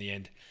 points in the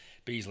end.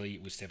 Beasley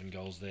with 7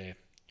 goals there.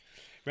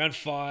 Round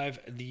 5,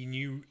 the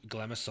new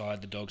glamour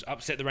side, the Dogs,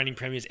 upset the reigning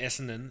premiers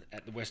Essendon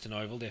at the Western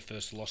Oval, their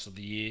first loss of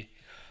the year.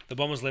 The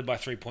Bombers led by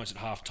 3 points at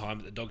half-time,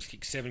 but the Dogs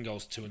kicked 7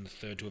 goals, 2 in the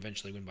third, to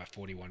eventually win by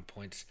 41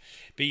 points.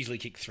 Beasley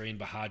kicked 3, and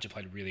Bahaja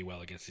played really well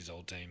against his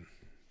old team.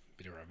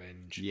 Bit of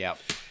revenge. Yep.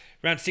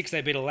 Round 6, they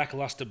beat a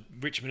lacklustre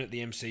Richmond at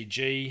the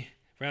MCG.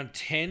 Round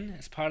 10,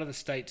 as part of the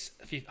state's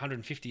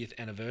 150th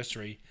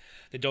anniversary,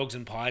 the Dogs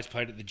and Pies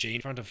played at the G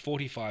in front of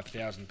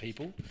 45,000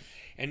 people.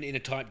 And in a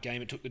tight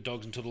game, it took the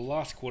Dogs until the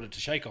last quarter to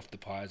shake off the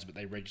Pies, but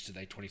they registered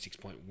a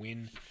 26-point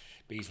win.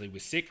 Beasley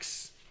with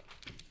 6.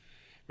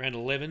 Round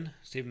 11,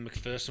 Stephen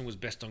McPherson was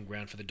best on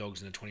ground for the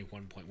Dogs in a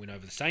 21-point win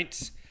over the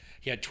Saints.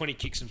 He had 20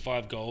 kicks and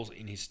 5 goals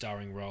in his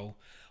starring role.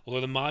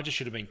 Although the margin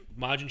should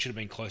have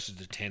been closer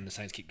to 10, the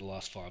Saints kicked the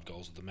last 5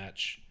 goals of the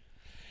match.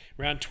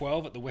 Round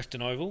 12 at the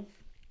Western Oval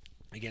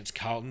against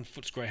Carlton,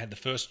 Footscray had the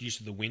first use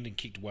of the wind and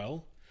kicked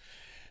well.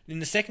 In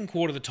the second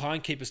quarter, the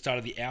timekeepers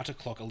started the outer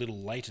clock a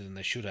little later than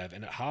they should have,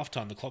 and at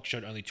halftime, the clock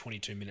showed only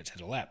 22 minutes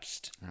had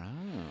elapsed.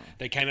 Oh.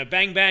 There came a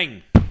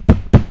bang-bang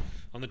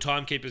on the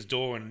timekeeper's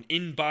door, and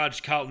in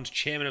barged Carlton's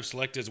chairman of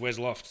selectors, Wes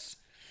Lofts.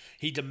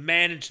 He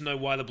demanded to know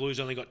why the Blues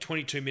only got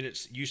 22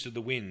 minutes use of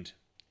the wind.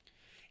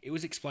 It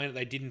was explained that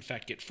they did in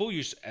fact get full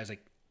use as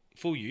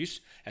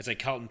a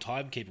Carlton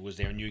timekeeper was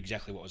there and knew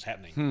exactly what was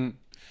happening.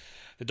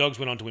 The Dogs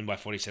went on to win by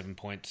 47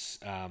 points,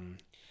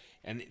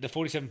 and the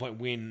 47-point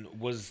win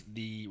was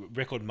the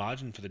record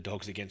margin for the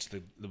Dogs against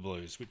the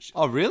Blues, which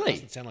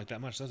doesn't sound like that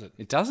much, does it?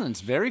 It doesn't.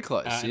 It's very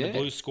close, And the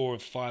Blues' score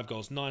of 5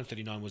 goals,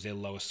 9.39 was their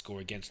lowest score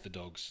against the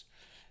Dogs.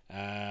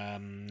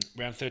 Round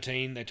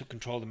 13, they took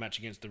control of the match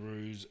against the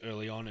Roos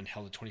early on and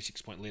held a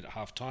 26-point lead at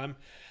half-time.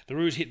 The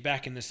Roos hit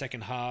back in the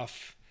second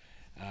half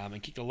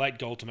and kicked a late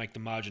goal to make the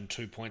margin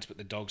 2 points, but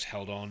the Dogs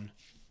held on.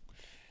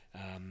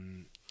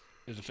 And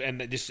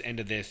this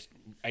ended their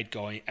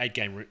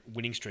eight-game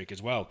winning streak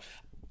as well.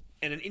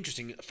 And an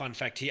interesting fun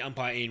fact here,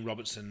 umpire Ian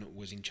Robertson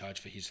was in charge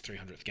for his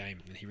 300th game,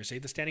 and he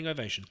received the standing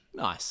ovation.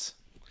 Nice.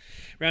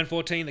 Round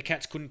 14, the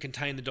Cats couldn't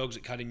contain the Dogs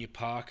at Cardinia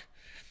Park,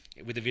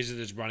 with the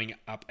visitors running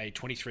up a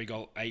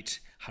 23-goal,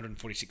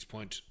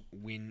 146-point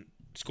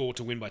score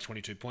to win by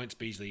 22 points.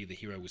 Beasley, the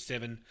hero, was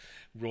 7.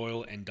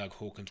 Royal and Doug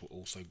Hawkins were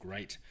also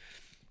great.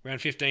 Round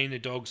 15, the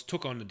Dogs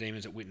took on the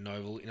Demons at Whitten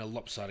Oval in a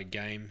lopsided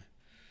game.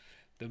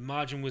 The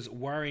margin was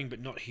worrying but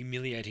not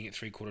humiliating at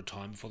three-quarter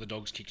time before the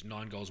Dogs kicked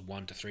 9 goals,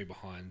 1 to 3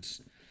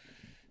 behinds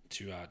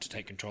to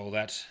take control of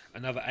that.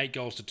 Another 8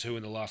 goals to 2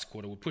 in the last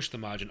quarter would push the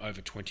margin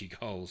over 20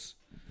 goals.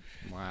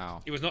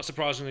 Wow. It was not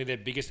surprisingly their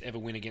biggest ever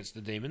win against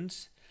the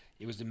Demons.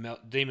 It was the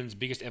Demons'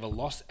 biggest ever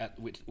loss at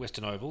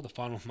Western Oval. The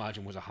final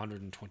margin was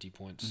 120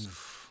 points.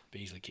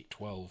 Beasley kicked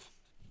 12.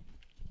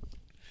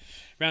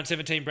 Round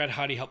 17, Brad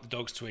Hardy helped the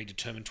Dogs to a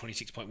determined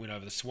 26-point win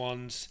over the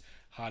Swans.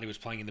 Hardy was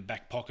playing in the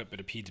back pocket but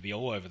appeared to be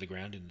all over the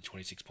ground in the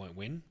 26-point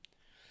win.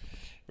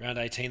 Round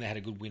 18, they had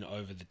a good win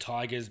over the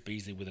Tigers.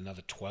 Beasley with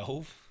another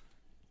 12.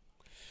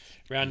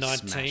 Round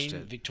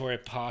 19, Victoria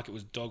Park, it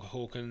was Doug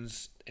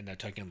Hawkins, and they're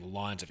taking on the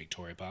Lions at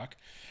Victoria Park.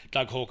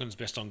 Doug Hawkins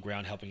best on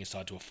ground, helping his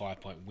side to a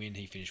 5-point win.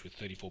 He finished with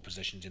 34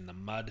 possessions in the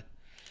mud.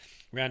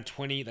 Round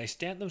 20, they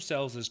stamped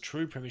themselves as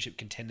true premiership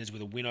contenders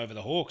with a win over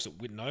the Hawks at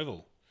Whitten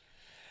Oval.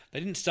 They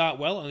didn't start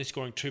well, only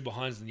scoring 2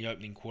 behinds in the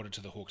opening quarter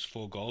to the Hawks'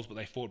 4 goals, but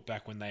they fought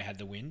back when they had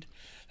the wind.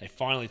 They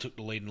finally took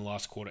the lead in the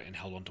last quarter and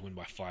held on to win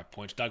by 5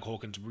 points. Doug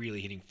Hawkins really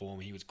hitting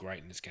form. He was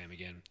great in this game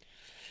again.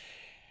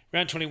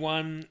 Round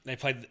 21, they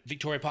played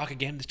Victoria Park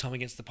again, this time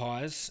against the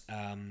Pies.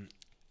 And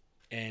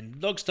the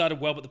Dogs started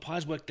well, but the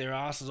Pies worked their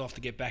asses off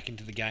to get back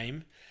into the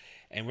game.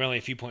 And we're only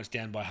a few points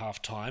down by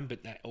half time,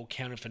 but that all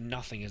counted for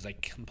nothing as they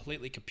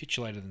completely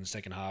capitulated in the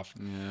second half.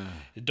 Yeah.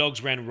 The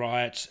Dogs ran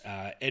riot.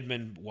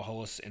 Edmund,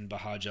 Wallace, and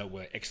Bahaja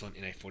were excellent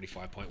in a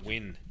 45-point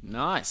win.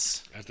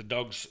 Nice. As the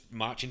Dogs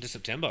march into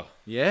September.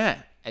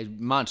 Yeah,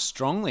 march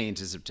strongly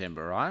into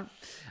September,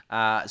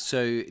 right?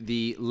 So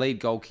the lead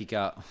goal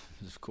kicker,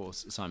 of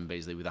course, Simon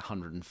Beasley with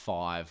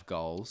 105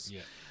 goals.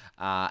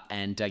 Yeah.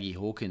 And Dougie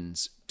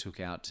Hawkins took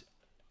out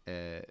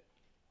the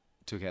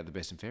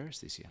best and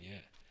fairest this year. Yeah.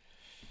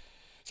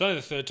 It's only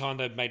the third time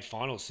they've made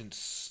finals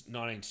since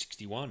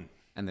 1961.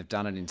 And they've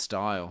done it in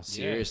style,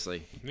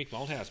 seriously. Yeah. Mick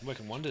Malthouse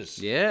working wonders.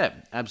 Yeah,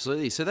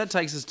 absolutely. So that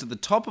takes us to the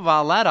top of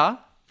our ladder.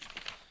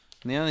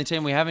 And the only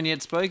team we haven't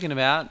yet spoken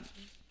about,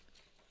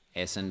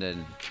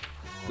 Essendon.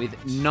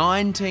 With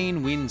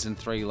 19 wins and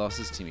 3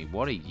 losses, Timmy.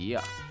 What a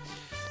year.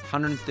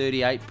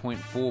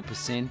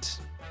 138.4%.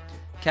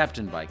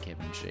 Captained by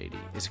Kevin Sheedy.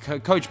 It's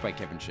coached by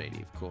Kevin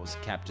Sheedy, of course.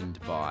 Captained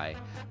by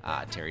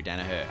Terry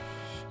Danaher.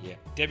 Yeah,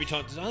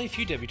 debutants. There's only a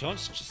few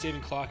debutants, just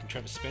Stephen Clark and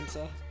Trevor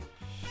Spencer.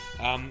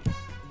 The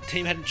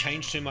team hadn't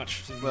changed too much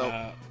from.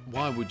 Well,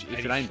 why would you?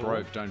 If it ain't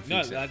broke, don't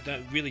fix it.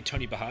 No, really,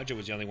 Tony Bahaja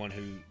was the only one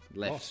who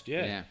lost.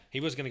 Yeah. He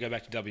was going to go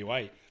back to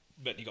WA,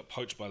 but he got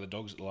poached by the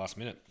Dogs at the last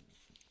minute.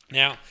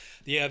 Now,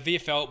 the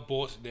VFL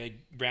brought their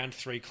round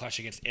 3 clash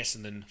against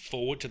Essendon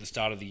forward to the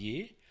start of the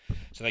year.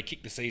 So they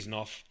kicked the season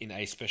off in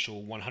a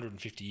special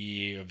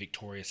 150-year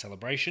Victoria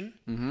celebration.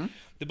 Mm-hmm.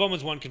 The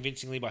Bombers won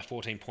convincingly by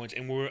 14 points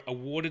and were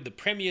awarded the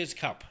Premier's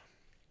Cup.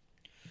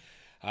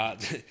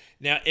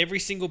 Now, every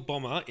single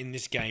Bomber in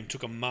this game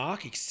took a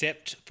mark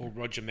except for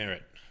Roger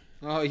Merritt.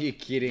 Oh, you're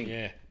kidding.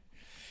 Yeah.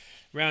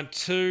 Round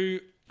 2,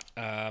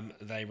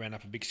 they ran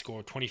up a big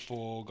score of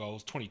 24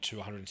 goals,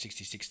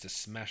 166 to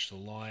smash the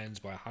Lions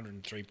by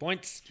 103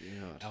 points.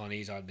 God. Alan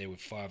Izard there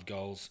with 5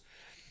 goals.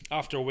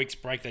 After a week's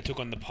break, they took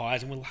on the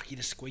Pies and were lucky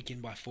to squeak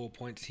in by 4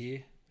 points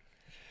here.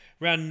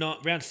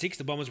 Round 6,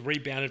 the Bombers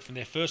rebounded from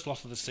their first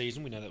loss of the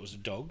season, we know that was the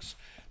Dogs,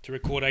 to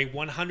record a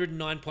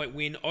 109-point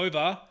win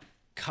over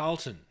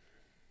Carlton.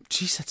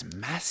 Jeez, that's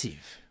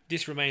massive.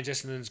 This remains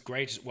Essendon's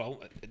greatest... Well,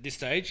 at this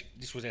stage,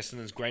 this was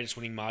Essendon's greatest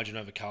winning margin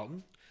over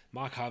Carlton.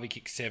 Mark Harvey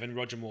kicked 7,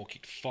 Roger Moore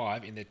kicked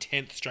 5 in their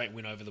 10th straight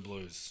win over the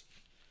Blues.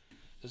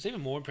 So it's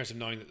even more impressive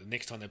knowing that the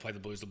next time they play the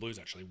Blues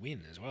actually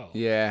win as well.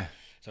 Yeah.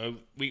 So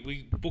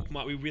we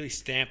really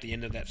stamped the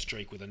end of that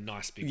streak with a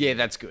nice big win.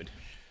 That's good.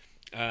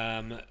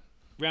 Round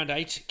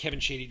 8, Kevin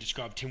Sheedy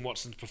described Tim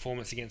Watson's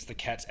performance against the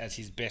Cats as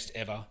his best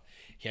ever.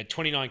 He had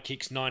 29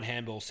 kicks, 9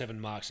 handballs,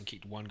 7 marks, and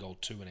kicked 1 goal,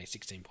 2 in a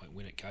 16-point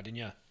win at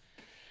Cardinia.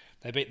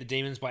 They beat the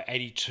Demons by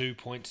 82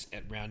 points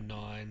at round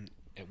 9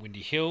 at Windy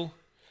Hill.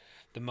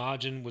 The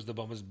margin was the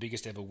Bombers'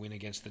 biggest ever win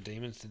against the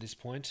Demons to this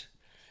point.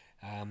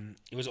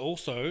 It was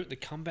also the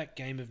comeback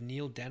game of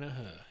Neil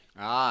Danaher.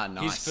 Ah,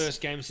 nice. His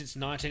first game since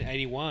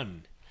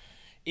 1981.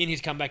 In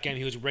his comeback game,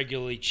 he was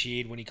regularly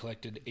cheered when he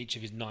collected each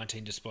of his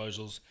 19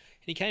 disposals.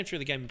 And he came through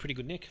the game in pretty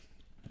good nick.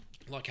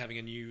 Like having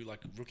a new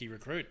rookie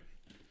recruit.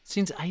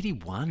 Since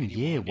 81?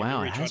 Yeah,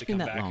 wow. It has been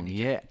that long.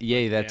 Yeah,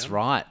 that's down.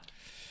 right.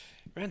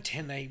 Round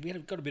 10, we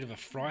got a bit of a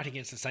fright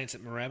against the Saints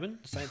at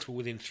Moorabbin. The Saints were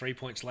within 3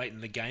 points late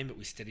in the game, but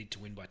we steadied to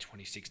win by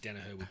 26.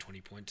 Danaher with 20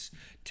 points.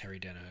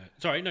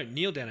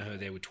 Neil Danaher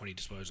there with 20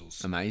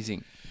 disposals.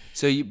 Amazing.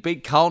 So you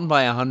beat Carlton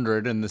by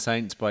 100 and the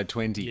Saints by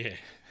 20.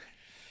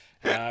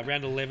 Yeah.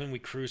 Round 11, we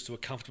cruised to a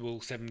comfortable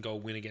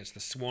 7-goal win against the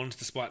Swans,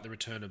 despite the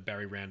return of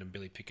Barry Round and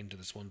Billy Picken to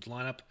the Swans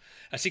lineup.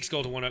 A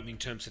 6-goal-to-1 opening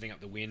term setting up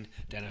the win.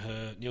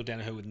 Neil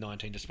Danaher with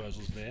 19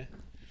 disposals there.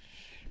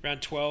 Round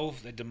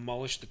 12, they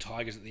demolished the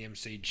Tigers at the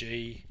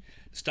MCG.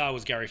 The star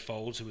was Gary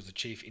Folds, who was the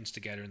chief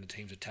instigator in the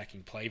team's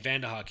attacking play.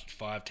 Vanderhaar kicked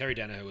 5. Terry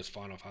Danaher was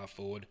fine off half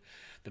forward.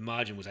 The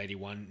margin was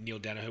 81.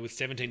 Neil Danaher with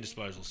 17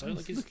 disposals. So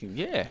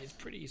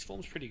his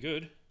form's pretty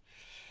good.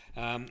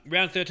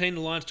 Round 13,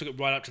 the Lions took it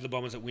right up to the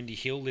Bombers at Windy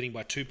Hill, leading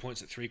by 2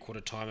 points at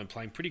three-quarter time and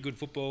playing pretty good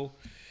football.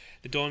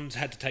 The Dons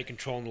had to take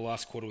control in the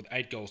last quarter with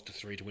 8 goals to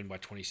 3 to win by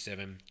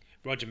 27.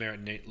 Roger Merritt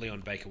and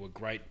Leon Baker were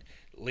great.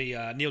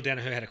 Neil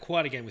Danaher had a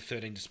quieter game with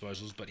 13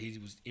 disposals, but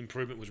his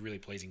improvement was really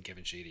pleasing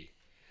Kevin Sheedy.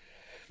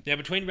 Now,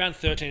 between round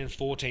 13 and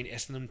 14,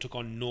 Essendon took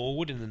on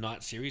Norwood in the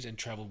night series and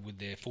travelled with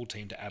their full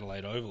team to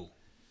Adelaide Oval.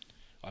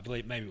 I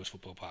believe maybe it was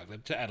Football Park,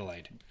 to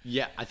Adelaide.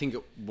 Yeah, I think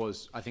it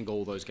was. I think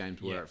all those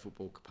games were at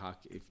Football Park,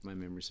 if my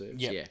memory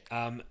serves. Yeah.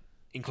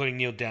 Including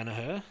Neil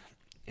Danaher.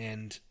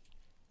 And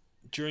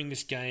during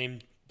this game,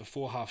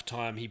 before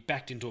half-time, he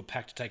backed into a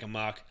pack to take a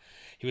mark.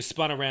 He was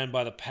spun around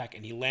by the pack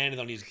and he landed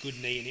on his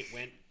good knee and it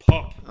went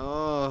pop.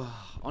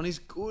 Oh, on his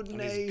good knee. On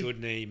his good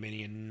knee,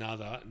 meaning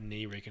another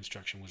knee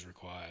reconstruction was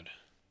required.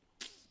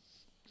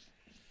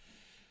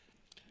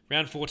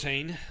 Round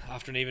 14,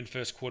 after an even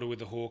first quarter with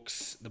the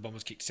Hawks, the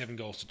Bombers kicked 7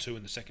 goals to 2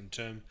 in the second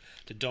term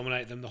to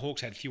dominate them. The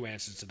Hawks had few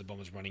answers to the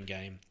Bombers' running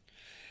game.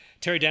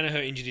 Terry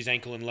Danaher injured his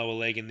ankle and lower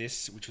leg in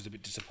this, which was a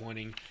bit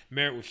disappointing.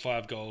 Merritt with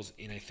 5 goals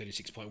in a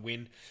 36-point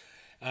win.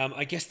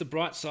 I guess the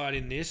bright side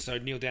in this, so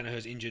Neil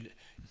Danaher's injured.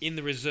 In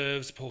the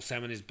reserves, Paul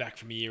Salmon is back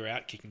from a year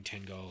out, kicking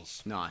 10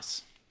 goals.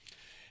 Nice.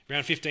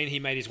 Round 15, he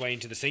made his way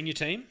into the senior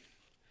team.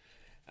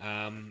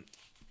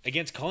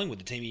 Against Collingwood,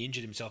 the team he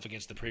injured himself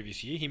against the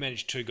previous year, he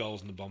managed 2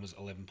 goals in the Bombers'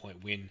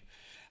 11-point win.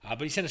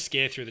 But he sent a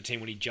scare through the team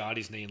when he jarred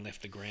his knee and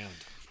left the ground.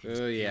 He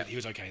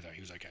was okay, though.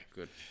 He was okay.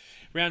 Good.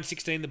 Round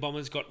 16, the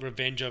Bombers got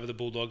revenge over the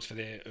Bulldogs for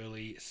their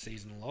early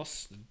season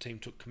loss. The team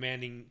took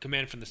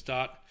command from the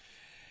start.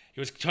 It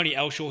was Tony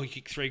Elshaw who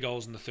kicked 3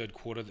 goals in the third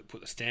quarter that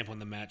put the stamp on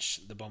the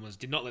match. The Bombers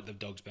did not let the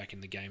Dogs back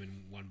in the game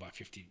and won by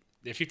 50.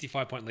 Their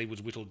 55-point lead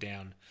was whittled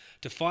down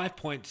to 5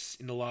 points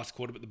in the last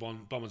quarter, but the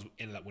Bombers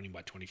ended up winning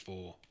by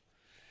 24.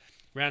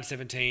 Round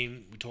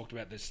 17, we talked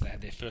about this. They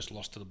had their first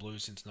loss to the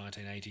Blues since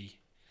 1980.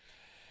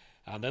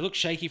 They looked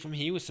shaky from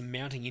here with some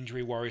mounting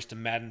injury worries to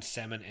Madden,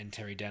 Salmon and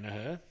Terry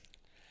Danaher.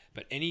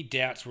 But any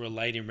doubts were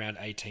allayed in round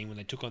 18 when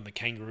they took on the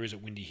Kangaroos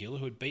at Windy Hill,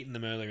 who had beaten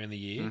them earlier in the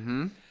year.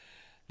 Mm-hmm.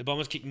 The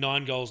Bombers kicked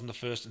 9 goals in the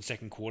first and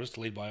second quarters to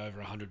lead by over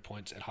 100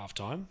 points at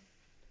halftime.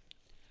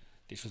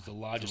 This was the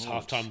largest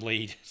halftime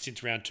lead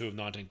since round 2 of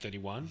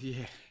 1931.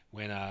 Yeah.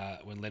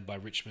 When led by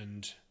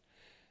Richmond.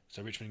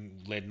 So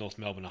Richmond led North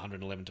Melbourne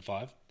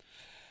 111-5.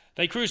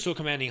 They cruised to a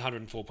commanding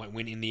 104-point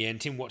win in the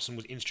end. Tim Watson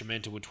was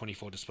instrumental with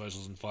 24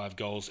 disposals and 5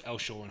 goals.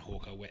 Elshaw and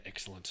Hawker were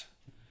excellent.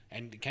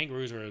 And the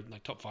Kangaroos are a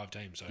top 5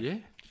 team. So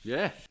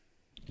Yeah.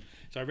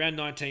 So round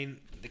 19,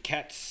 the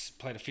Cats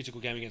played a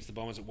physical game against the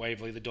Bombers at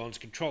Waverley. The Dons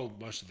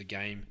controlled most of the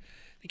game.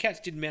 The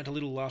Cats did mount a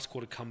little last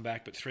quarter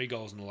comeback, but 3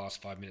 goals in the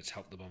last 5 minutes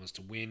helped the Bombers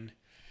to win.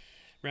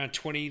 Round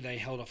 20, they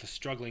held off a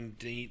struggling,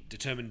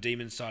 determined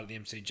Demons side at the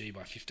MCG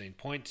by 15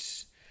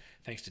 points,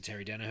 thanks to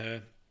Terry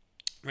Danaher.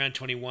 Round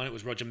 21, it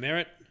was Roger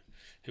Merritt,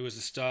 who was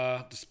the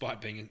star, despite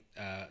being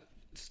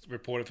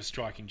reported for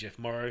striking Jeff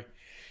Morrow.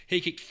 He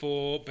kicked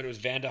 4, but it was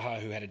Vanderhaar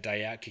who had a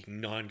day out, kicking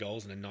 9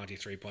 goals and a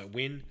 93-point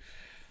win.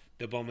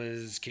 The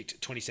Bombers kicked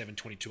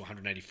 27-22,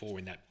 184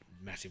 in that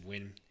massive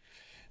win.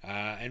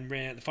 And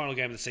ran the final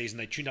game of the season,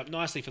 they tuned up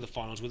nicely for the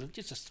finals with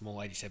just a small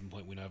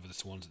 87-point win over the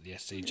Swans at the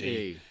SCG.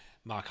 Hey.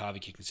 Mark Harvey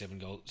kicking 7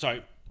 goals.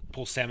 Sorry,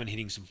 Paul Salmon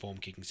hitting some form,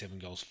 kicking 7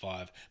 goals,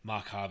 5.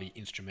 Mark Harvey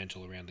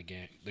instrumental around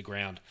the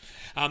ground.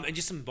 And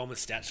just some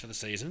Bombers stats for the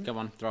season. Come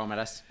on, throw them at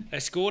us. They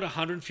scored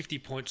 150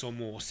 points or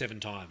more 7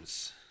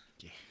 times.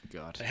 Yeah,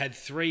 God. They had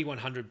 3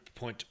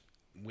 100-point,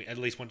 at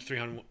least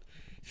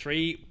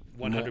 3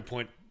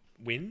 100-point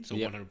wins or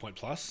 100-point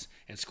plus,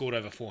 and scored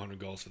over 400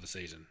 goals for the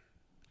season.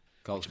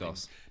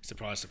 Goals.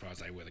 Surprise,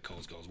 they were the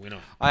Coles goals winner.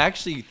 I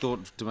actually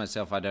thought to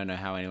myself, I don't know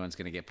how anyone's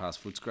going to get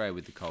past Footscray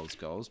with the Coles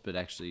goals, but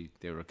actually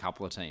there were a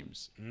couple of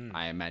teams,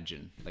 I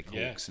imagine, like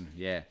Hawks and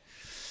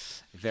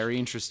very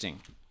interesting.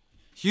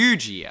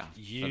 Huge year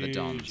for the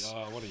Dons.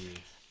 Oh, what a year.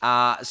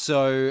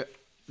 So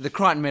the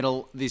Crichton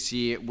Medal this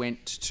year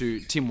went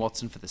to Tim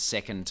Watson for the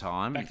second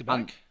time. Back to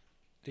back?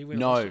 Did he win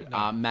No, last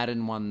year?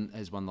 Madden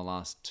has won the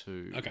last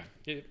 2. Okay.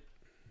 Yeah.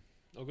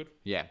 All good.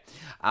 Yeah.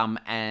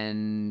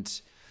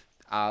 And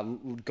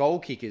goal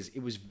kickers,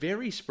 it was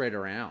very spread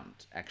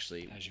around,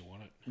 actually. As you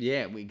want it.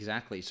 Yeah,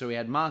 exactly. So we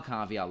had Mark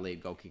Harvey, our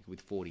lead goal kicker, with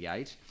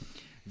 48.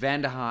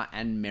 Vanderhaar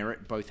and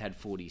Merritt both had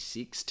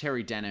 46.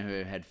 Terry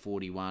Danaher had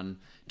 41.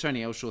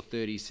 Tony Elshaw,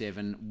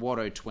 37.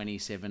 Watto,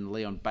 27.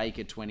 Leon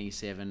Baker,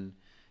 27.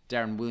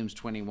 Darren Williams,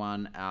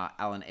 21.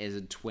 Alan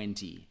Ezzard,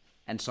 20.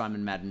 And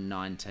Simon Madden,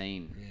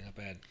 19. Yeah, not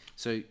bad.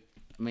 So, I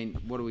mean,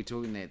 what are we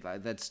talking there?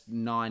 Like, that's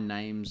 9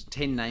 names,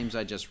 10 names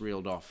I just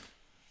reeled off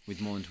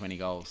with more than 20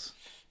 goals.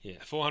 Yeah,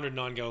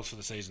 409 goals for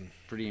the season.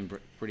 Pretty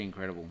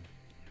incredible.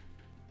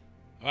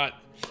 All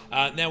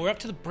right. Now we're up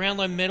to the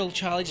Brownlow medal,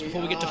 Charlie, just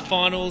before we get to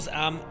finals.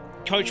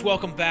 Coach,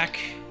 welcome back.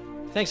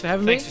 Thanks for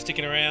having me. Thanks for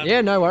sticking around. Yeah,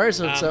 no worries.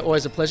 It's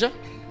always a pleasure.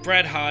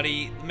 Brad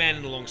Hardy, man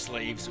in the long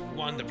sleeves,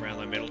 won the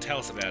Brownlow medal. Tell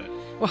us about it.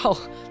 Well,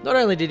 not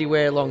only did he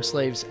wear long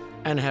sleeves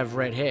and have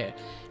red hair,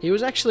 he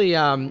was actually,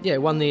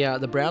 won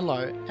the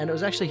Brownlow, and it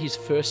was actually his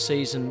first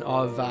season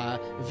of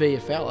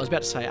VFL. I was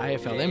about to say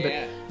AFL then, but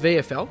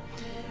VFL.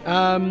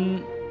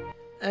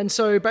 And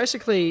so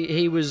basically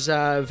he was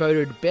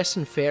voted best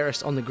and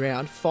fairest on the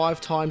ground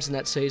 5 times in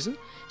that season,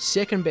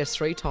 second best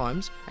 3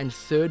 times, and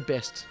third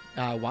best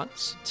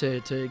once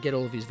to get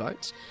all of his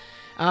votes.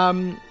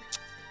 And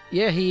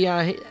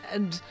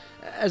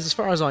as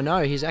far as I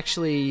know, he's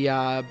actually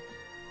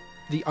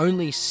the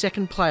only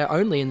second player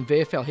in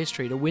VFL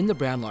history to win the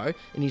Brownlow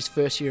in his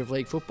first year of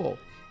league football.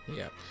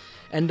 Yeah.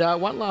 And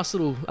one last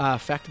little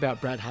fact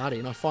about Brad Hardy,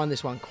 and I find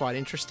this one quite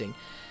interesting.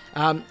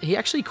 He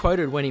actually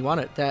quoted when he won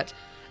it that,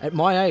 at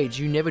my age,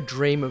 you never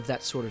dream of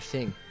that sort of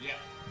thing. Yeah.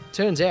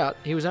 Turns out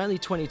he was only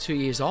 22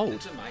 years old.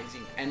 That's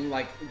amazing. And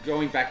like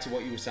going back to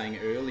what you were saying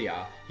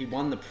earlier, he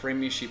won the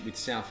premiership with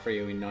South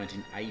Freo in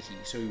 1980,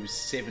 so he was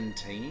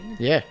 17.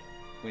 Yeah.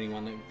 When he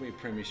won the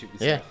premiership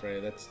with Yeah. South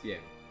Freo, that's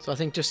So I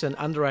think just an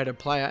underrated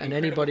player, and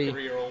Incredible anybody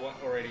career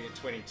already at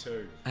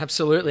 22.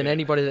 absolutely, and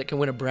anybody that can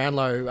win a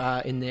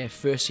Brownlow in their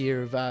first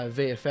year of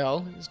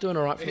VFL is doing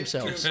all right for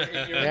themselves.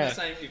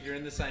 If you're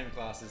in the same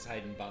class as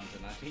Hayden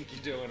Bunton, I think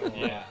you're doing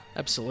all right.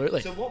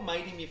 Absolutely. So what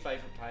made him your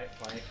favourite player,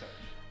 coach?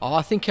 Oh,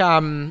 I think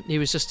he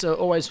was just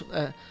always,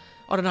 I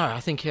don't know, I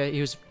think he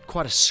was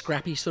quite a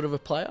scrappy sort of a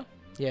player.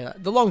 Yeah,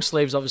 the long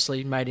sleeves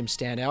obviously made him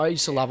stand out. I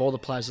used to love all the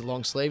players with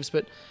long sleeves,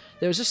 but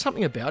there was just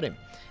something about him.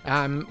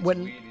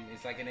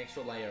 It's like an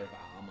extra layer of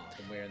armour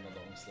than wearing the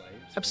long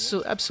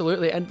sleeves.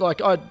 Absolutely, and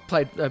like I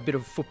played a bit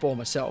of football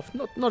myself,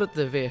 not at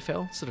the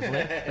VFL sort of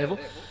level,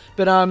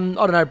 but I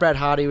don't know. Brad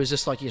Hardy was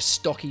just like your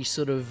stocky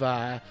sort of,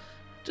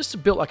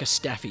 just built like a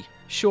staffy,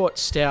 short,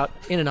 stout,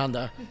 in and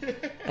under,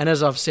 and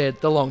as I've said,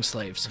 the long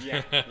sleeves.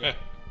 Yeah,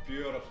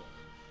 beautiful.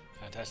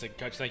 Fantastic.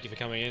 Coach, thank you for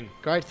coming in.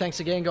 Great,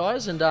 thanks again,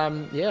 guys, and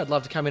I'd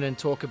love to come in and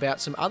talk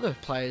about some other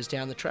players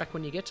down the track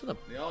when you get to them.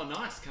 Oh,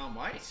 nice! Can't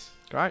wait.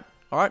 Great.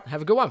 All right,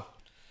 have a good one.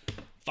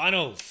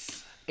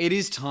 Finals. It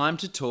is time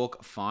to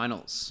talk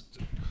finals.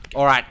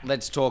 All right,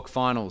 let's talk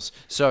finals.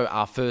 So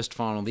our first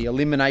final, the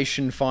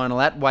elimination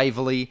final at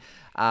Waverley,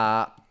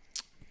 but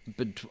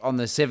on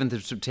the 7th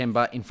of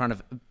September in front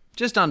of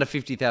just under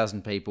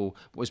 50,000 people,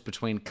 was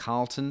between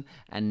Carlton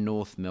and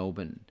North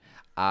Melbourne.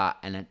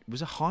 And it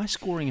was a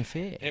high-scoring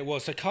affair. It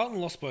was. So Carlton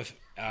lost both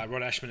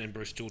Rod Ashman and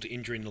Bruce Stewart to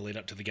injury in the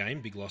lead-up to the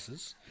game, big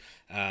losses.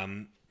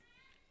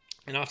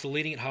 And after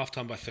leading at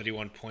halftime by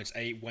 31 points,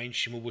 a Wayne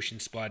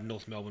Schimmelbusch-inspired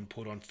North Melbourne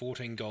put on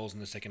 14 goals in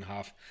the second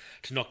half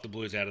to knock the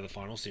Blues out of the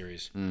final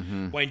series.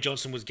 Mm-hmm. Wayne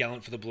Johnson was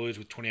gallant for the Blues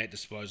with 28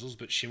 disposals,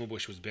 but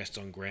Schimmelbusch was best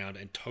on ground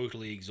and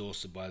totally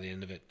exhausted by the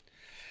end of it.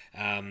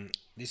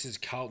 This is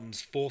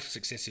Carlton's fourth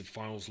successive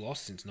finals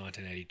loss since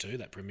 1982,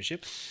 that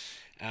premiership.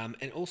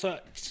 And also,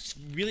 it's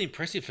really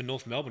impressive for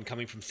North Melbourne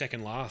coming from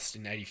second last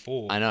in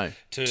 84. I know.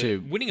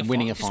 To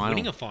winning a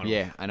final.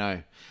 Yeah, I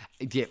know.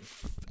 Yeah,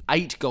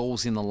 8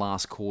 goals in the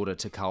last quarter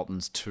to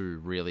Carlton's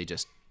 2 really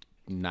just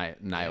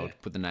nailed,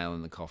 put the nail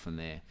in the coffin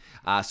there.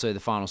 So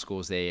the final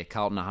scores there,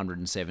 Carlton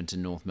 107 to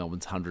North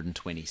Melbourne's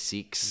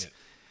 126. Yeah.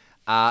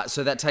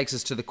 So that takes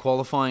us to the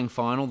qualifying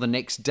final the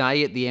next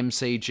day at the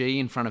MCG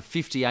in front of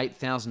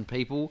 58,000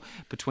 people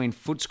between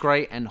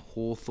Footscray and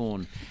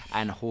Hawthorn.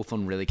 And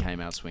Hawthorn really came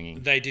out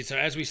swinging. They did. So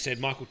as we said,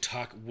 Michael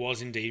Tuck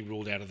was indeed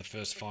ruled out of the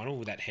first final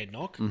with that head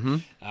knock.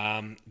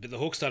 Mm-hmm. But the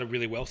Hawks started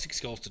really well, 6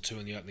 goals to 2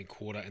 in the opening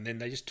quarter, and then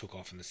they just took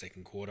off in the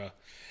second quarter.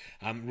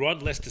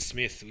 Rod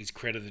Lester-Smith is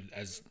credited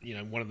as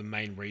one of the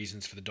main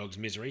reasons for the Dogs'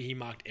 misery. He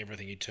marked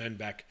everything. He turned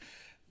back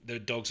the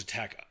Dogs'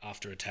 attack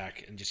after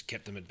attack and just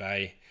kept them at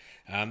bay.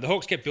 The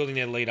Hawks kept building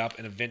their lead up,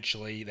 and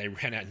eventually they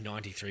ran out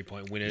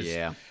 93-point winners.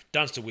 Yeah.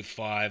 Dunster with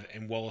 5,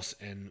 and Wallace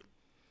and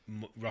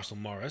Russell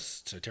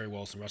Morris, so Terry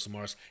Wallace and Russell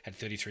Morris, had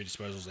 33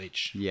 disposals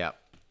each. Yeah.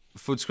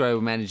 Footscray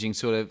were managing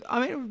solid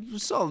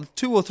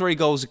 2 or 3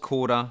 goals a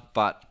quarter,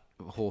 but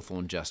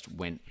Hawthorn just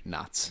went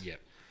nuts.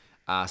 Yep.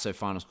 So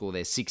final score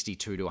there,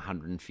 62 to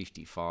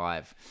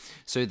 155.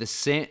 So the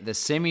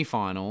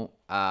semi-final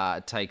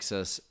takes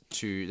us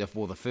to the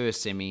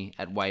first semi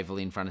at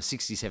Waverley in front of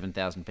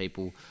 67,000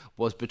 people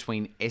was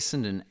between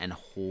Essendon and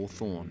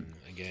Hawthorn.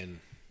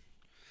 Again.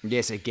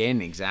 Yes,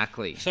 again,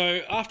 exactly.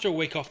 So after a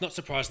week off, not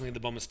surprisingly,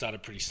 the Bombers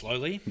started pretty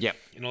slowly. Yep.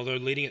 And although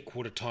leading at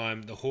quarter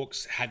time, the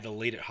Hawks had the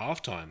lead at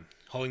halftime,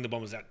 holding the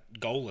Bombers out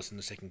goalless in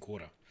the second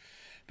quarter.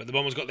 But the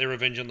Bombers got their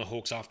revenge on the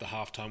Hawks after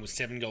halftime with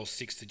 7 goals,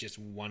 6 to just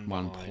 1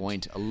 behind. 1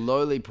 point, a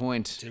lowly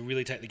point. To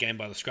really take the game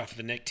by the scruff of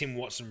the neck, Tim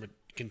Watson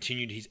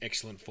continued his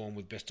excellent form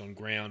with best on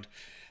ground.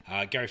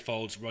 Gary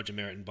Folds, Roger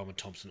Merritt and Bomber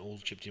Thompson all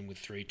chipped in with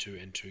 3, 2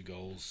 and 2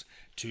 goals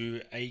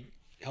to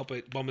help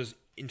Bombers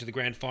into the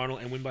grand final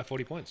and win by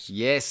 40 points.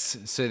 Yes,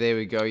 so there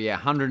we go. Yeah,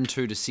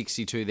 102 to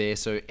 62 there.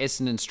 So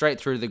Essendon straight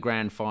through to the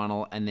grand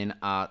final, and then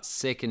our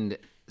second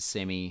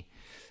semi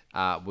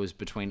was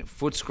between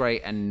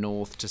Footscray and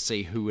North to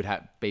see who would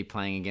be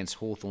playing against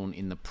Hawthorn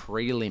in the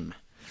prelim.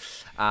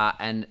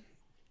 And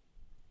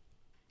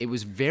it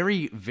was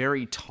very,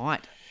 very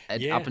tight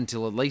up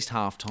until at least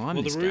half-time.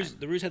 Well,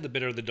 the Roos had the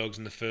better of the Dogs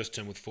in the first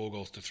term with 4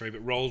 goals to 3,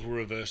 but roles were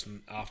reversed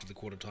after the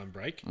quarter-time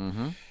break.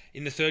 Mm-hmm.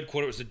 In the third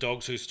quarter, it was the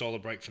Dogs who stole a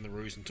break from the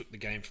Roos and took the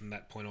game from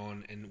that point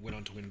on and went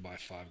on to win by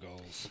 5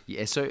 goals.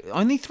 Yeah, so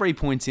only 3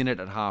 points in it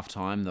at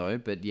half-time, though,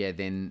 but yeah,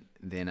 then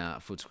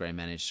Footscray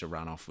managed to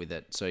run off with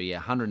it. So yeah,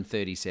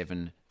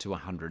 137 to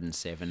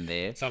 107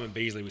 there. Simon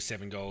Beasley with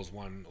 7 goals,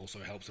 1 also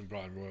helps, and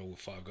Brian Royal with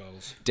 5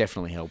 goals.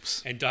 Definitely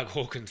helps. And Doug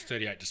Hawkins,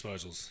 38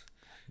 disposals.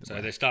 So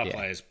their star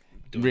players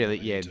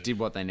did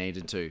what they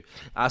needed to.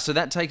 So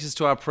that takes us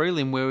to our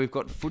prelim where we've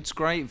got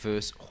Footscray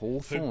versus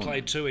Hawthorn. Who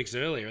played 2 weeks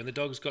earlier, and the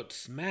Dogs got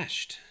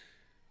smashed.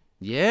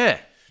 Yeah,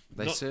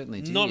 they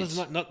certainly did. Not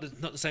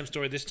the same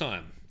story this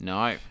time.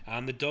 No.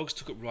 The Dogs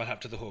took it right up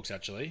to the Hawks,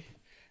 actually.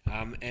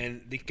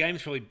 And the game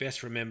is probably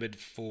best remembered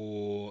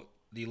for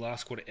the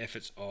last quarter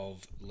efforts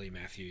of Lee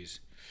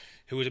Matthews,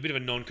 who was a bit of a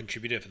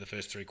non-contributor for the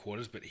first 3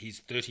 quarters, but his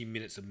 30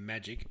 minutes of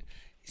magic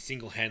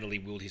single-handedly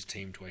willed his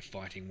team to a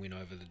fighting win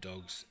over the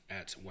Dogs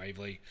at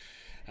Waverley.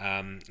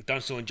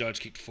 Dunstall and Judge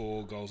kicked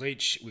 4 goals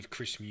each, with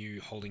Chris Mew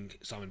holding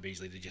Simon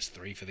Beasley to just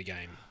 3 for the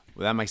game.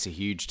 Well, that makes a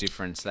huge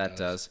difference. That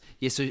does.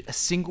 Yeah, so a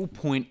single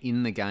point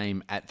in the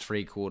game at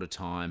 3-quarter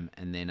time,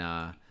 and then,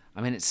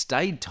 it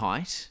stayed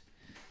tight,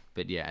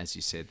 But yeah, as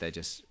you said,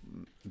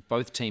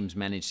 both teams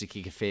managed to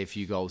kick a fair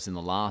few goals in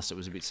the last. It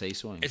was a bit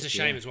seesawing. It's a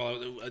shame as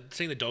well.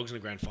 Seeing the Dogs in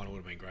the grand final would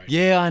have been great.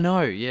 Yeah, I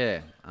know.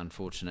 Yeah,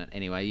 unfortunate.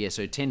 Anyway, yeah.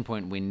 So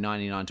 10-point win,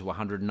 99 to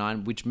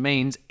 109, which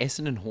means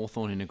Essendon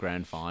Hawthorn in a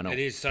grand final. It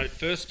is. So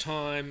first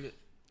time.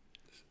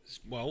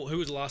 Well, who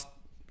was the last?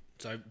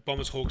 So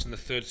Bombers Hawks in the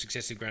third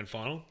successive grand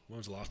final. When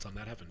was the last time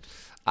that happened?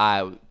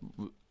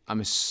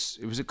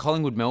 Was it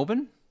Collingwood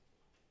Melbourne?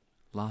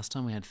 Last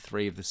time we had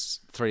three of the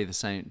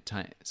same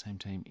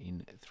team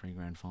in 3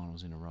 grand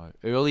finals in a row.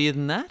 Earlier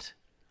than that?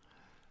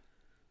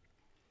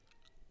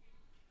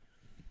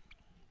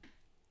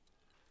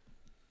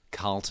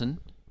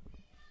 Carlton.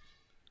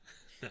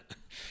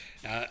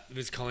 It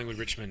was Collingwood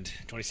Richmond,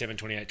 27,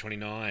 28,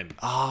 29.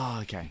 Oh,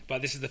 okay.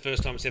 But this is the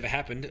first time it's ever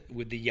happened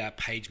with the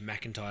Page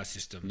McIntyre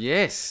system.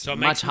 Yes, so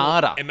much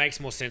harder. It makes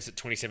more sense that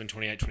 27,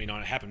 28,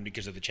 29 happened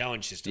because of the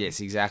challenge system. Yes,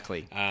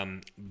 exactly.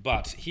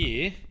 But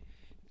here,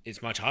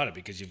 it's much harder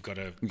because you've got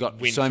to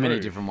win so many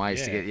through. different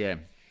ways to get,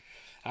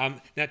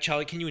 Now,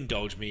 Charlie, can you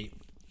indulge me?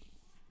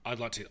 I'd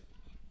like to...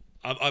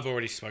 I've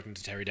already spoken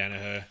to Terry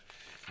Danaher.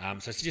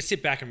 So just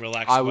sit back and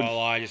relax while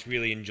I just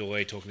really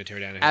enjoy talking to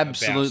Terry Danaher.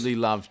 Absolutely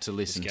love to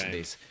listen to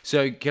this.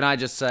 So can I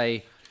just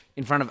say,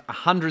 in front of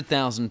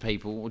 100,000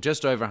 people, or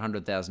just over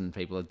 100,000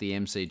 people at the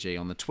MCG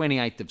on the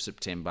 28th of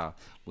September,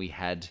 we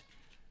had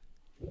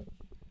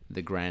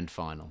the grand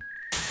final.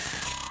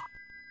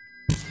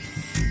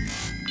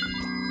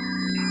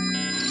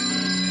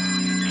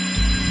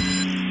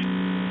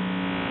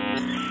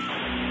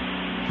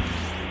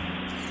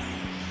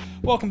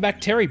 Welcome back,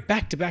 Terry.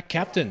 Back-to-back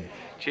captain.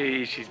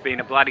 Gee, she's been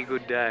a bloody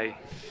good day.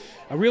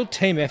 A real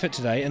team effort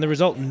today, and the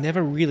result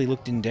never really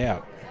looked in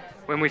doubt.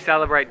 When we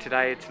celebrate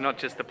today, it's not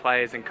just the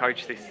players and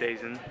coach this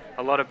season.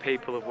 A lot of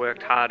people have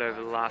worked hard over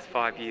the last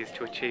 5 years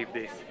to achieve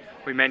this.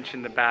 We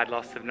mentioned the bad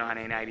loss of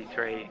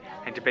 1983,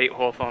 and to beat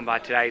Hawthorn by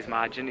today's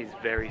margin is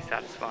very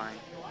satisfying.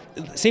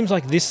 It seems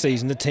like this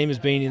season the team has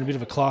been in a bit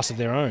of a class of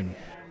their own.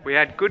 We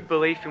had good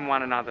belief in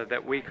one another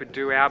that we could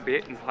do our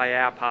bit and play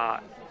our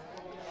part.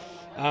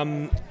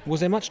 Was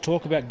there much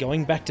talk about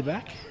going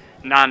back-to-back?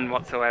 None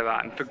whatsoever,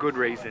 and for good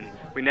reason.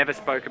 We never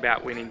spoke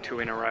about winning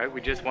 2 in a row.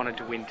 We just wanted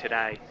to win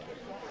today.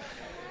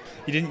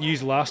 You didn't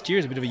use last year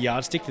as a bit of a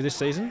yardstick for this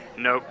season?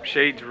 Nope.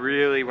 Sheeds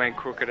really went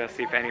crook at us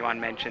if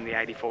anyone mentioned the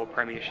 84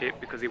 premiership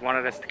because he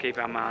wanted us to keep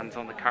our minds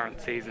on the current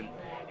season.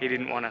 He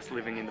didn't want us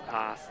living in the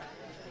past.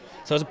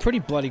 So it was a pretty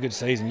bloody good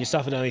season. You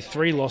suffered only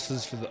 3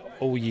 losses for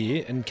all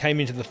year and came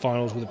into the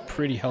finals with a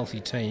pretty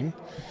healthy team.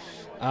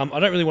 I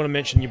don't really want to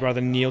mention your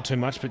brother Neil too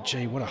much, but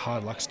gee, what a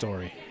hard luck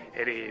story.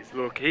 It is.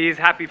 Look, he is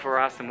happy for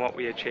us and what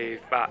we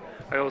achieved, but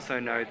I also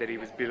know that he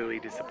was bitterly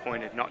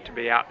disappointed not to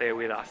be out there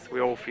with us. We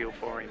all feel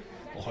for him.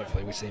 Well,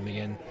 hopefully we see him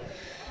again.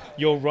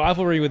 Your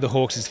rivalry with the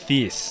Hawks is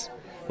fierce.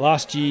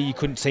 Last year you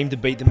couldn't seem to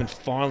beat them and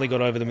finally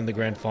got over them in the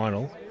grand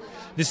final.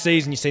 This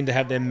season you seem to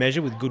have their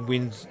measure with good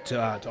wins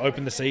to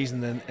open the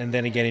season and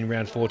then again in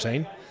round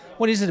 14.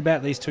 What is it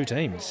about these two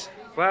teams?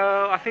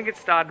 Well, I think it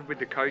started with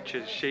the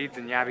coaches, Sheeds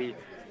and Yabby,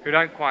 who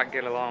don't quite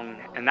get along,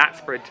 and that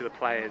spread to the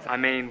players. I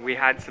mean, we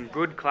had some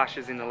good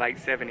clashes in the late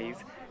 70s,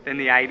 then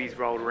the 80s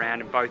rolled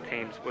around and both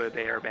teams were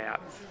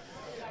thereabouts.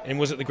 And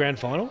was it the grand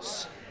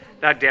finals?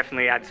 That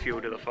definitely adds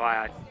fuel to the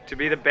fire. To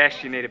be the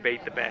best, you need to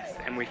beat the best,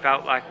 and we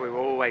felt like we were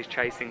always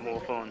chasing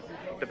Hawthorn.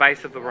 The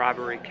base of the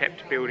rivalry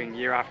kept building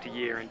year after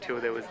year until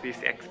there was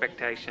this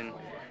expectation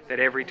that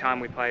every time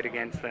we played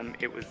against them,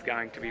 it was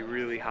going to be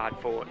really hard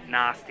fought,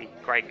 nasty,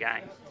 great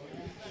game.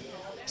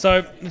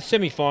 So, the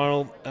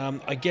semi-final,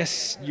 I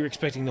guess you're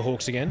expecting the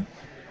Hawks again?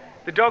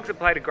 The Dogs have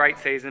played a great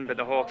season, but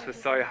the Hawks were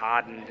so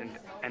hardened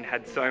and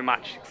had so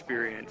much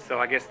experience, so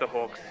I guess the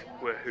Hawks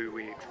were who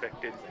we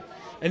expected.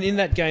 And in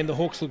that game, the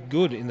Hawks looked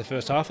good in the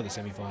first half of the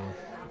semi-final.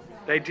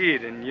 They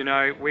did, and you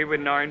know, we were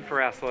known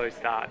for our slow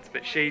starts,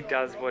 but she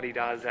does what he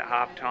does at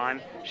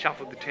half-time,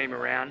 shuffled the team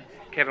around.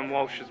 Kevin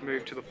Walsh was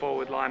moved to the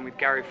forward line with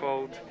Gary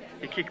Folds.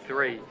 He kicked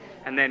 3,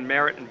 and then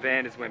Merritt and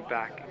Vanders went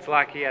back. It's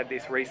like he had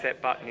this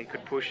reset button he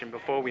could push, and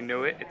before we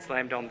knew it, it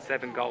slammed on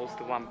 7 goals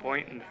to 1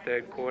 point in the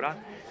third quarter,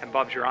 and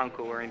Bob's your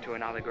uncle were into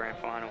another grand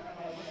final.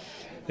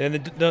 Then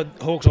the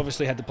Hawks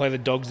obviously had to play the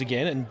Dogs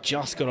again and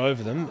just got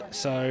over them,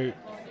 so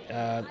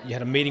you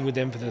had a meeting with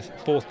them for the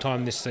 4th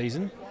time this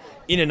season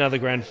in another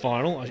grand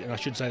final, and I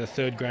should say the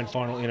 3rd grand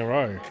final in a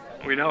row.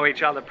 We know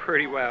each other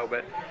pretty well,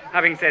 but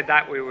having said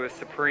that, we were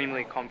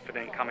supremely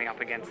confident coming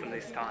up against them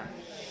this time.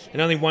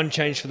 And only one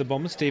change for the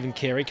Bombers, Stephen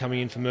Carey coming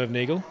in for Merv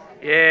Neagle.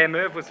 Yeah,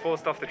 Merv was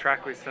forced off the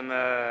track with some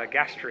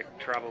gastric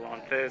trouble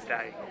on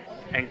Thursday,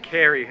 and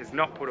Carey has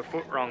not put a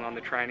foot wrong on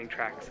the training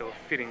track, so a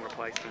fitting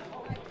replacement.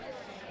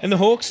 And the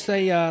Hawks,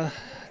 they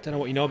don't know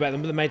what you know about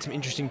them, but they made some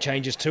interesting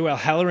changes too. Al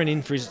Halloran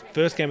in for his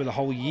first game of the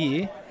whole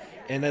year,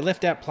 and they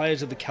left out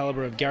players of the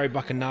calibre of Gary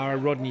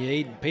Buckenara, Rodney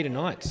Eade, and Peter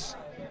Knights.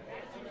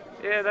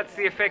 Yeah, that's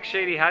the effect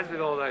Sheedy has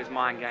with all those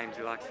mind games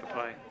he likes to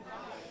play.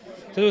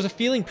 So there was a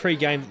feeling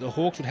pre-game that the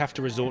Hawks would have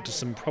to resort to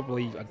some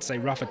probably, I'd say,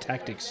 rougher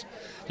tactics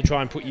to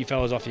try and put you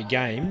fellas off your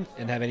game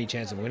and have any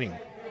chance of winning.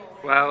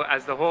 Well,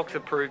 as the Hawks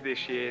have proved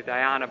this year, they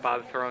aren't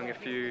above throwing a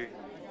few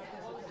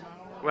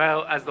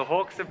Well, as the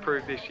Hawks have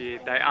proved this year,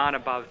 they aren't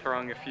above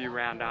throwing a few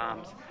round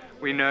arms.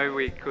 We know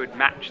we could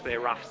match their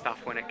rough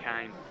stuff when it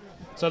came.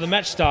 So the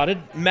match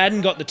started.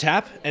 Madden got the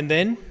tap, and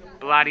then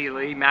Bloody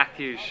Lee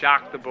Matthews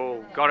sharked the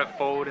ball, got it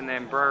forward, and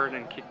then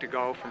Brereton kicked a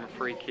goal from a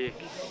free kick.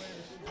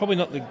 probably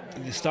not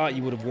the start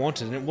you would have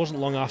wanted. And it wasn't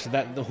long after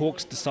that the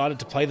Hawks decided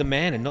to play the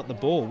man and not the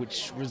ball,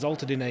 which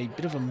resulted in a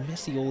bit of a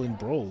messy all-in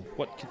brawl.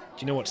 Do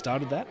you know what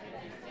started that?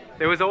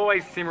 There was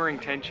always simmering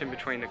tension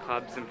between the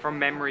clubs, and from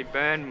memory,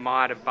 Byrne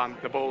might have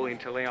bumped the ball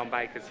into Leon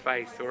Baker's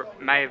face, or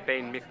it may have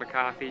been Mick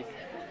McCarthy.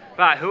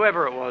 But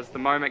whoever it was, the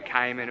moment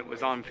came and it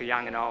was on for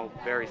young and old,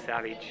 very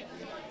savage.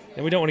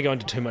 And we don't want to go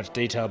into too much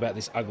detail about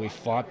this ugly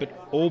fight,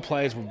 but all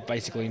players were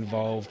basically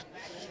involved.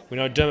 We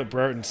know Dermot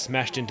Brereton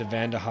smashed into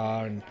Van der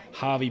Haar and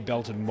Harvey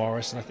belted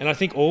Morris. And I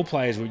think all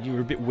players were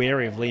a bit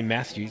wary of Lee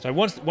Matthews. So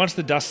once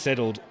the dust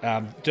settled,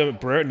 Dermot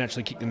Brereton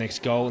actually kicked the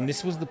next goal. And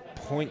this was the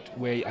point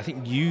where I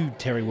think you,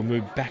 Terry, were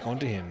moved back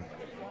onto him.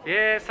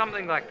 Yeah,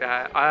 something like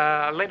that.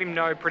 I let him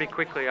know pretty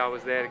quickly I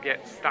was there to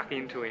get stuck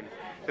into him.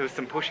 There was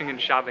some pushing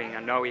and shoving. I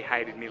know he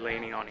hated me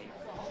leaning on him.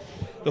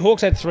 The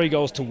Hawks had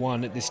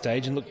 3-1 at this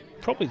stage and looked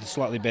probably the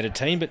slightly better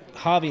team, but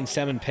Harvey and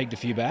Salmon pegged a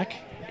few back.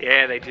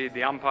 Yeah, they did.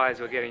 The umpires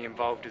were getting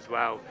involved as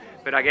well.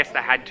 But I guess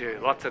they had to.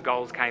 Lots of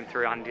goals came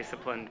through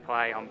undisciplined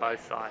play on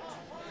both sides.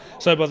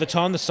 So by the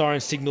time the siren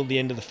signalled the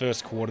end of the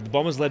first quarter, the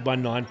Bombers led by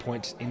 9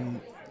 points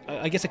in,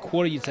 I guess, a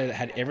quarter you'd say that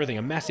had everything.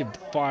 A massive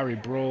fiery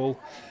brawl,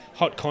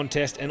 hot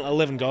contest, and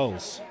 11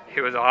 goals.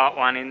 It was a hot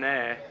one in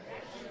there.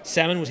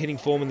 Salmon was hitting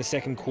form in the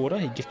second quarter.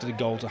 He gifted a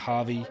goal to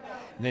Harvey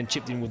and then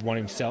chipped in with one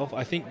himself.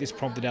 I think this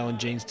prompted Alan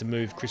Jeans to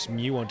move Chris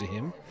Mew onto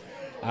him.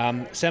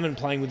 Salmon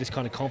playing with this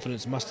kind of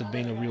confidence must have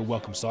been a real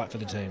welcome sight for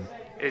the team.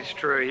 It's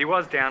true. He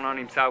was down on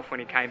himself when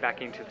he came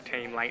back into the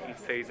team late in the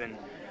season.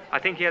 I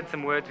think he had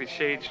some words with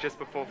Sheeds just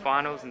before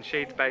finals, and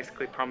Sheeds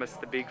basically promised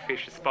the big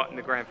fish a spot in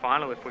the grand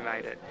final if we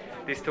made it.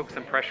 This took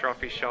some pressure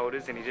off his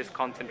shoulders, and he just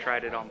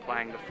concentrated on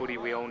playing the footy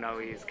we all know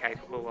he is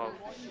capable of.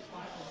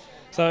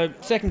 So,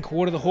 second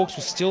quarter, the Hawks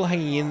were still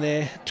hanging in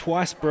there.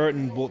 Twice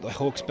Brereton brought the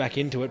Hawks back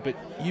into it, but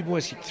you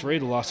boys kicked 3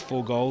 of the last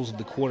 4 goals of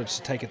the quarter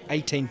to take an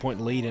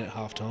 18-point lead in at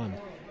half-time.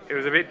 It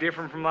was a bit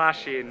different from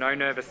last year. No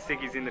nervous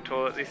ciggies in the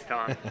toilet this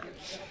time.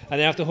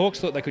 And now if the Hawks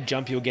thought they could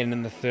jump you again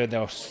in the third, they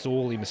were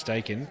sorely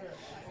mistaken.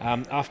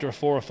 After a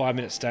 4 or 5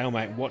 minute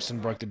stalemate, Watson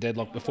broke the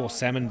deadlock before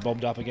Salmon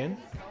bobbed up again.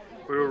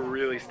 We were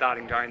really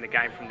starting to own the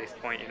game from this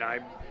point,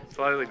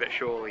 slowly but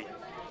surely.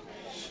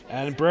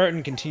 And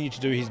Brereton continued to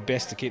do his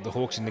best to keep the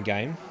Hawks in the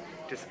game.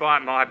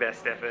 Despite my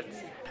best efforts.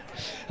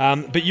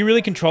 But you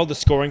really controlled the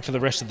scoring for the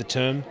rest of the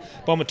term.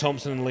 Bomber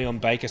Thompson and Leon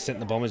Baker sent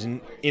the Bombers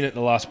in at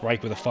the last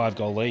break with a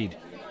 5-goal lead.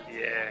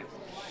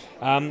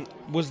 Yeah.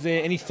 Was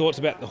there any thoughts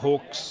about the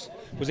Hawks?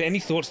 Was there any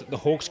thoughts that the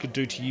Hawks could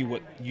do to you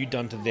what you'd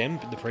done to them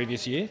the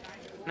previous year?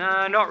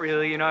 No, not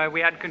really.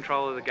 We had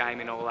control of the game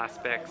in all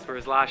aspects,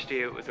 whereas last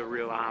year it was a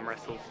real arm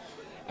wrestle.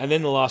 And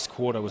then the last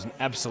quarter was an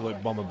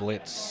absolute Bomber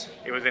blitz.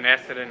 It was an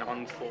Essendon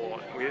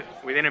onslaught.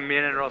 Within a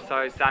minute or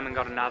so, Salmon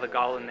got another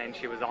goal, and then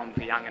she was on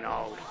for young and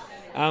old.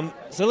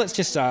 So let's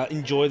just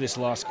enjoy this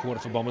last quarter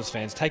for Bombers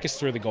fans. Take us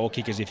through the goal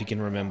kickers if you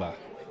can remember.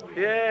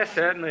 Yeah,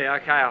 certainly.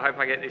 Okay, I hope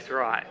I get this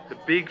right. The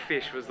big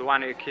fish was the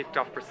one who kicked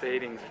off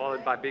proceedings,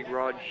 followed by Big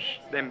Rog,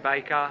 then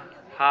Baker,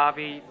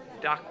 Harvey,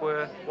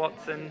 Duckworth,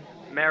 Watson,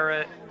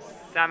 Merritt,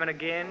 Salmon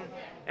again,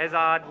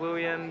 Ezard,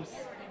 Williams,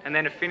 and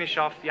then to finish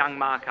off, young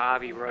Mark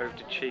Harvey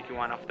roved a cheeky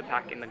one off the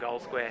pack in the goal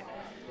square.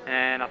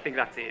 And I think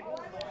that's it.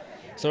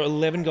 So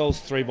 11 goals,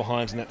 3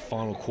 behinds in that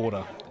final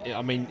quarter.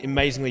 I mean,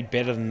 amazingly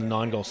better than the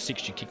 9 goals,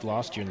 6 you kicked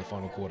last year in the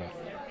final quarter.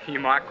 You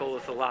might call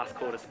us the last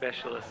quarter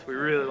specialists. We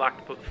really like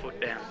to put the foot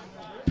down.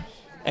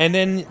 And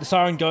then the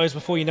siren goes.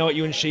 Before you know it,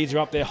 you and Sheeds are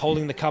up there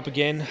holding the cup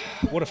again.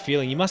 What a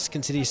feeling. You must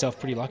consider yourself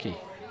pretty lucky.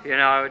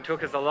 It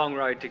took us a long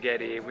road to get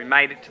here. We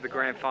made it to the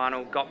grand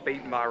final, got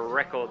beaten by a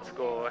record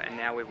score, and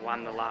now we've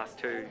won the last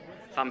 2.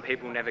 Some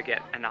people never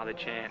get another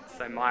chance,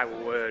 so my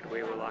word,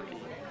 we were lucky.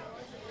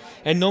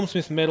 And Norm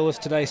Smith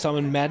medalist today,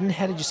 Simon Madden,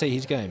 how did you see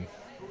his game?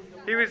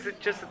 He was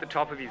just at the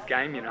top of his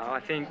game,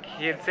 I think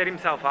he had set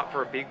himself up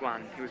for a big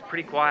one. He was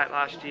pretty quiet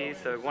last year,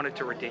 so wanted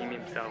to redeem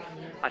himself.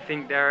 I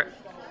think Dermot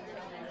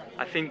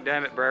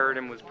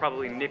Brereton was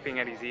probably nipping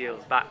at his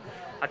heels, but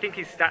I think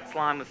his stats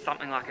line was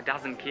something like a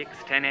dozen kicks,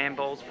 10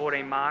 handballs,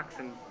 14 marks,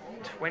 and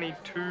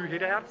 22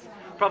 hitouts.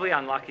 Probably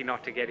unlucky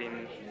not to get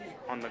in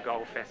on the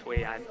goal fest we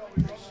had.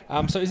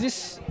 So is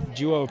this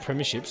duo of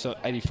premierships, so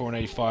 84 and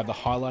 85, the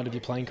highlight of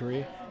your playing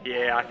career?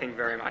 Yeah, I think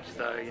very much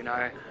so.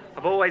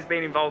 I've always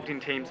been involved in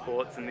team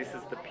sports, and this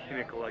is the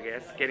pinnacle, I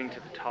guess, getting to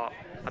the top.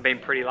 I've been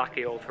pretty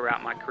lucky all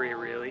throughout my career,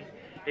 really.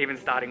 Even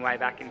starting way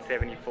back in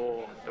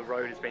 74, the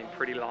road has been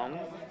pretty long,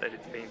 but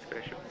it's been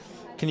special.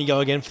 Can you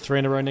go again for 3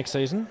 in a row next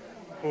season?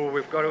 Well,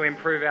 we've got to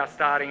improve our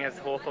starting, as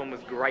Hawthorn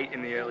was great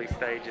in the early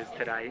stages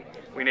today.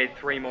 We need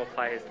 3 more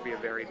players to be a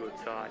very good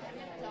side.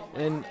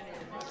 And,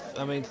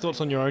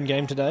 thoughts on your own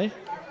game today?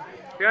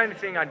 The only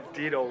thing I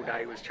did all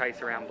day was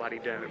chase around bloody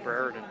Dermot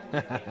Brereton.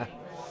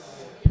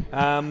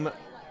 I'll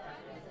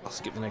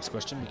skip the next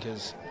question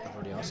because I've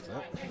already asked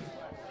that.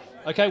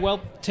 Okay, well,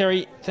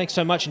 Terry, thanks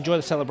so much. Enjoy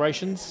the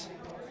celebrations.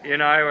 You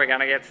know, we're going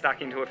to get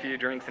stuck into a few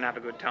drinks and have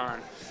a good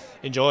time.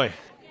 Enjoy.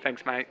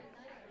 Thanks, mate.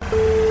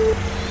 That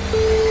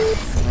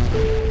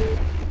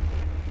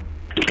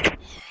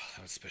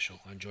was special.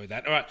 I enjoyed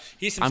that. All right,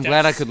 here's some I'm stats.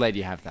 glad I could let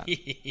you have that.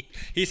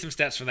 Here's some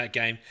stats from that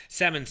game.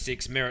 Salmon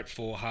 6, Merritt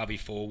 4, Harvey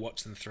 4,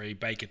 Watson 3,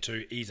 Baker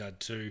 2, Izard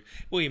 2,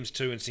 Williams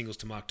 2, and singles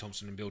to Mark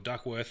Thompson and Bill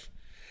Duckworth.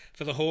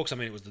 For the Hawks, I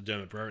mean, it was the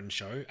Dermot Brereton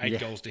show. 8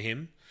 goals to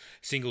him.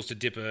 Singles to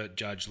Dipper,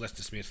 Judge,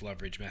 Lester Smith,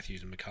 Loveridge,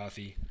 Matthews, and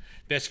McCarthy.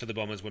 Best for the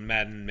Bombers were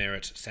Madden,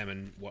 Merritt,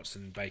 Salmon,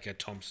 Watson, Baker,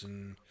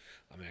 Thompson.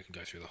 I mean, I can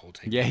go through the whole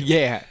team.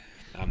 Yeah.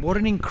 What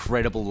an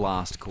incredible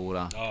last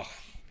quarter. Oh,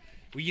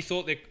 well, you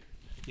thought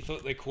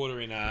their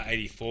quarter in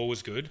 84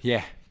 was good.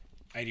 Yeah.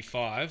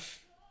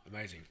 85,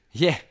 amazing.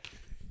 Yeah.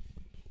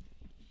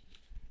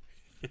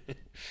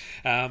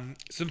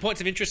 Some points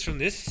of interest from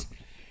this.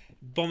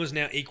 Bombers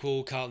now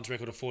equal Carlton's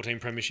record of 14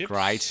 premierships.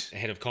 Great.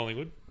 Ahead of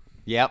Collingwood.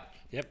 Yep.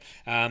 Yep.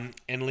 And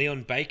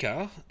Leon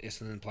Baker,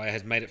 Essendon player,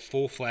 has made it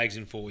 4 flags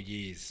in 4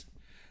 years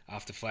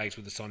after flags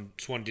with the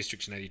Swan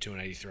Districts in 82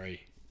 and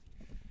 83.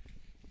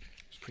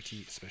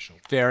 Pretty special.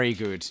 Very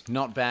good.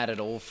 Not bad at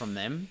all from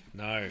them.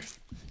 No.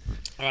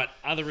 All right,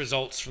 other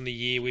results from the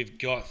year. We've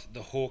got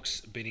the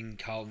Hawks beating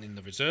Carlton in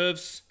the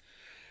reserves.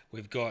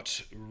 We've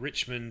got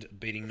Richmond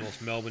beating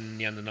North Melbourne in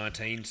the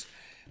under-19s,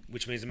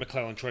 which means the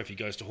McClellan Trophy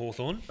goes to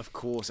Hawthorn. Of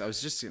course. I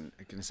was just going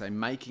to say,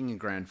 making a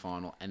grand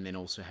final and then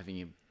also having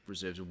your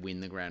reserves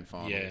win the grand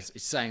final. Yeah.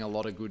 It's saying a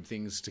lot of good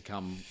things to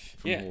come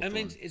from Hawthorn. I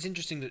mean, it's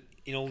interesting that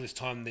in all this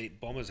time, the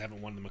Bombers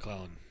haven't won the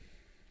McClellan.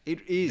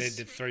 It is.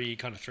 The 3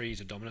 years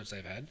of dominance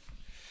they've had.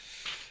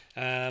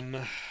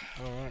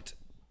 All right.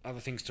 Other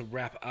things to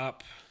wrap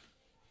up.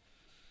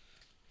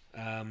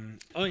 So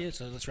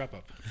let's wrap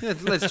up. Yeah,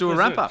 let's do a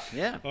wrap-up.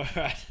 Yeah. All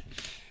right.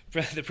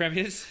 The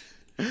Premiers?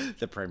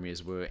 The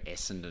Premiers were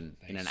Essendon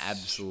in an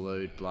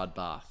absolute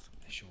bloodbath.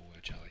 They sure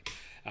were, Charlie.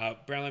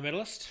 Brownlow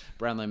medalist?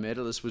 Brownlow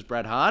medalist was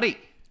Brad Hardy.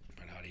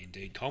 Brad Hardy,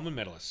 indeed. Coleman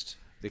medalist?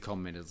 The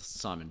Coleman medalist,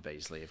 Simon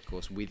Beasley, of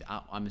course, with,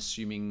 I'm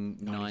assuming,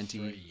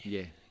 90.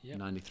 Yeah, Yep.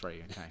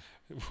 93, okay.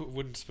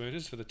 Wooden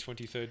Spooners for the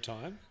 23rd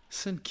time?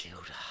 St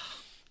Kilda.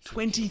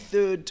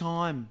 23rd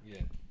time.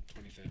 Yeah,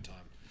 23rd time.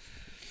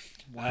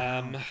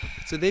 Wow.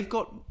 So they've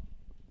got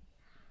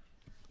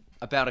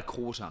about a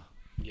quarter.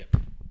 Yep.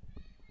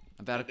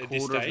 About a At this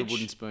quarter of the stage-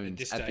 wooden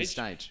spoons at this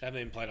stage. They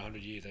haven't even played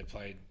 100 years. They've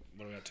played,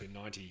 what about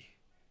 90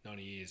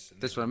 years.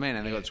 That's what I mean,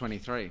 and they've got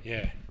 23.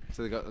 Yeah.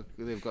 So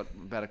they've got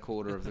about a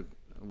quarter of the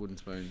wooden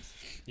spoons.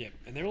 Yeah,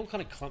 and they're all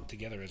kind of clumped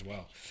together as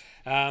well.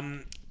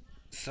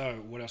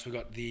 So what else we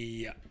got?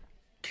 The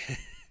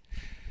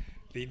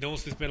Norm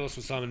Smith medalist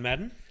was Simon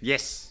Madden.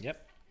 Yes.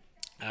 Yep.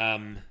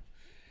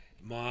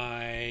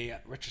 My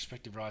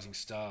retrospective rising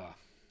star,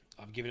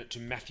 I've given it to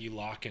Matthew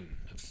Larkin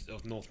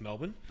of North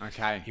Melbourne.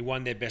 Okay. He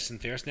won their best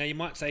and fairest. Now you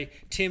might say,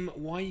 Tim,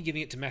 why are you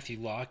giving it to Matthew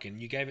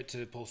Larkin? You gave it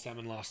to Paul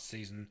Salmon last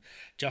season.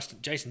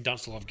 Jason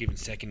Dunstall I've given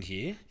second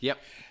here. Yep.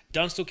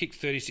 Dunstall kicked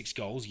 36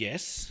 goals,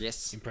 yes.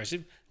 Yes.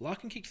 Impressive.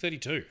 Larkin kicked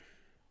 32.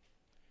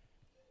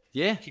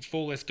 Yeah. Kicked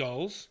 4 less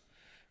goals.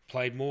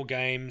 Played more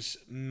games,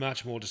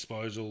 much more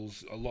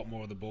disposals, a lot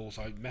more of the ball.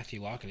 So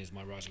Matthew Larkin is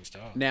my rising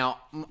star. Now,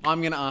 I'm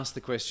going to ask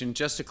the question,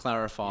 just to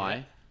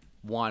clarify,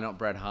 why not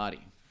Brad Hardy?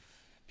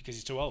 Because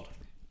he's too old.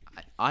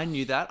 I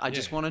knew that. I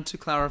just wanted to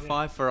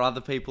clarify for other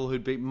people who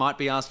might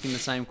be asking the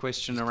same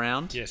question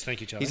around. Yes,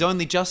 thank you, Charlie. He's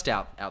only just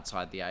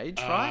outside the age,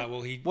 right?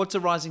 well, What's a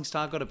rising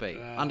star got to be?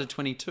 Under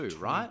 22,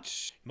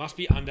 right? Must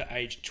be under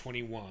age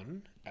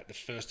 21 at the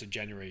 1st of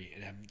January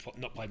and have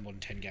not played more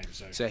than 10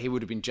 games. So he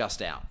would have been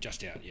just out.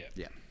 Just out, yeah.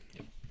 Yeah.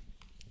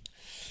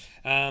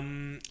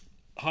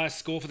 Highest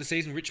score for the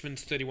season,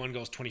 Richmond's 31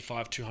 goals,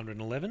 25,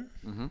 211.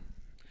 Mm-hmm.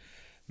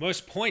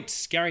 Most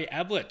points, Gary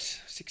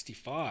Ablett,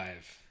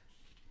 65.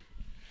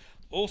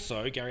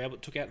 Also, Gary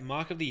Ablett took out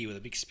Mark of the Year with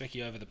a big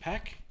specky over the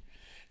pack.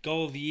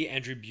 Goal of the Year,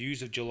 Andrew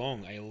Buse of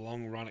Geelong, a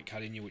long run at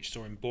Cardinia which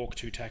saw him balk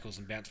 2 tackles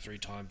and bounce 3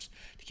 times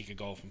to kick a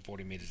goal from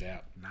 40 metres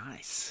out.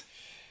 Nice.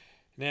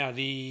 Now,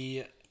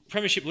 the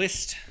Premiership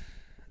list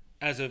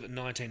as of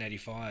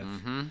 1985.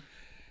 Mm-hmm.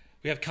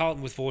 We have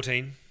Carlton with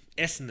 14,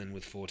 Essendon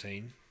with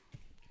 14,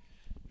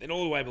 then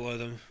all the way below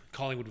them,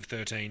 Collingwood with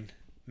 13,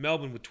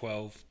 Melbourne with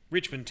 12,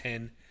 Richmond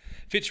 10,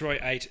 Fitzroy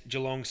 8,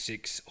 Geelong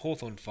 6,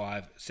 Hawthorn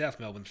 5, South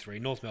Melbourne 3,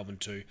 North Melbourne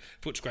 2,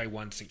 Footscray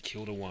 1, St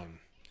Kilda 1.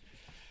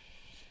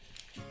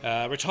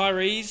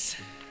 Retirees,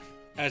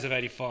 as of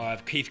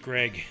 85, Keith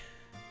Gregg,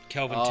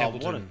 Kelvin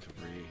Templeton, What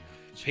a career.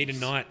 Peter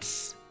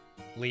Knights,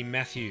 Lee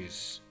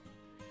Matthews,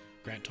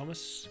 Grant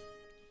Thomas,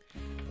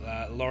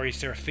 Laurie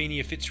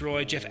Serafini of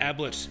Fitzroy, Jeff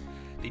Ablett,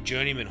 the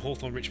journeyman,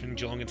 Hawthorn, Richmond,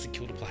 Geelong and St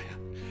Kilda player,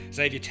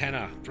 Xavier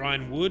Tanner,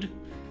 Brian Wood,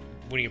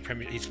 winning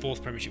his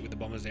 4th premiership with the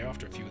Bombers there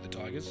after a few with the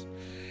Tigers,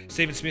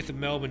 Stephen Smith of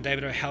Melbourne,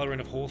 David O'Halloran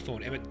of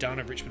Hawthorn, Emmett Dunn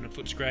of Richmond and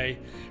Footscray,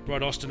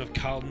 Rod Austin of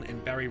Carlton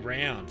and Barry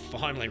Round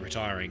finally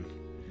retiring.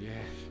 Yeah.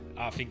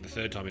 I think the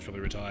 3rd time he's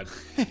probably retired.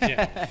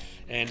 Yeah.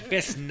 And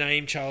best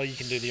name, Charlie, you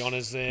can do the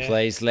honours there.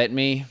 Please let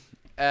me.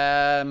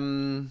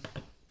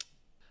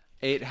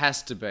 It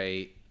has to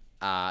be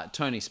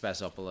Tony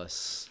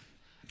Spasopoulos.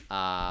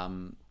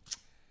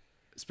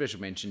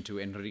 Special mention to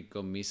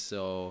Enrico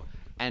Misso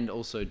and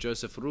also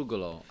Joseph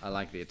Rugolo. I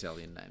like the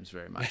Italian names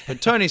very much.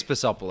 But Tony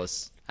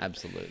Spasopoulos,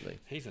 absolutely.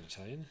 He's not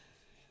Italian.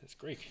 That's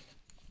Greek.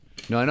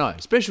 No.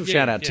 Special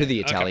shout out to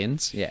the okay.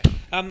 Italians. Yeah.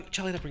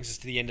 Charlie, that brings us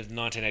to the end of the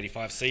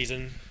 1985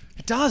 season.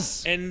 It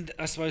does. And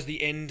I suppose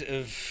the end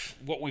of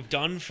what we've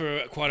done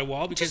for quite a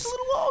while. Because Just a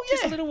little while, yeah.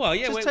 Just a little while,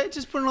 yeah.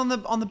 Just put it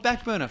on the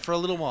back burner for a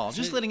little while.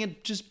 Just letting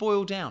it just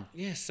boil down.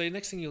 Yeah, so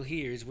next thing you'll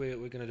hear is we're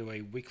going to do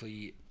a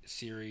weekly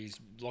series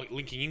like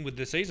linking in with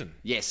the season.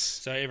 Yes.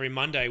 So every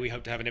Monday we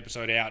hope to have an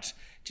episode out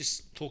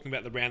just talking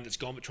about the round that's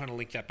gone but trying to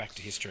link that back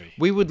to history.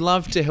 We would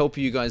love to help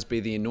you guys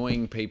be the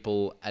annoying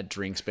people at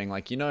drinks being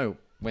like,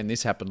 when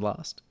this happened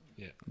last.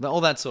 Yeah.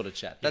 All that sort of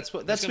chat. That's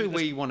who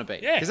we want to be.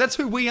 Yeah. Because that's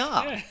who we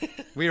are. Yeah.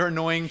 We are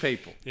annoying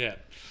people. Yeah.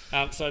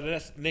 So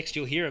that's next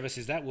you'll hear of us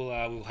is that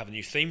we'll have a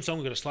new theme song.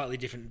 We've got a slightly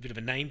different bit of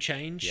a name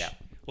change. Yeah.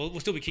 Well,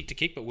 we'll still be Kick to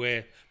Kick, but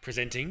we're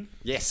presenting.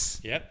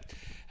 Yes. Yep.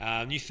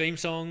 New theme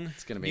song.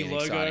 It's going to be new an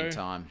logo. exciting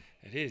time.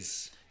 It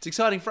is. It's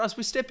exciting for us.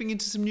 We're stepping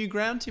into some new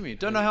ground, Timmy.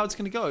 Don't know how it's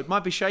going to go. It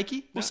might be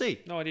shaky. We'll see.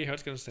 No idea how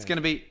it's going to sound.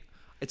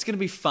 It's going to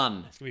be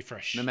fun. It's going to be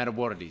fresh. No matter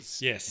what it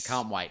is. Yes. I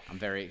can't wait. I'm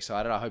very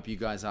excited. I hope you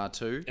guys are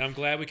too. And I'm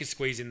glad we could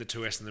squeeze in the two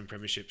Essendon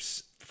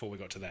premierships before we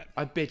got to that.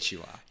 I bet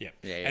you are. Yeah.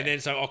 Yeah. And then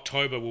so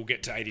October we'll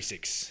get to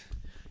 86.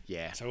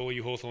 Yeah. So all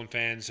you Hawthorn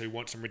fans who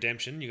want some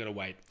redemption, you got to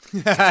wait.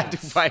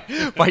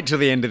 wait till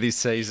the end of this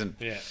season.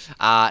 Yeah.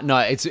 No,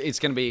 it's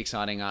going to be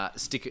exciting.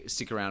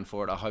 Stick around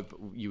for it. I hope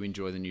you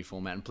enjoy the new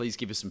format, and please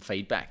give us some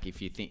feedback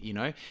if you think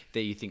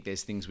that you think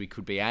there's things we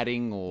could be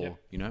adding or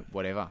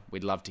whatever.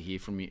 We'd love to hear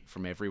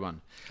from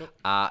everyone. Sure.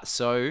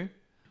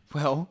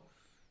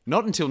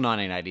 Not until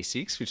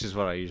 1986, which is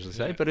what I usually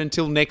say, but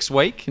until next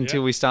week,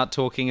 until we start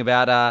talking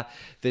about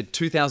the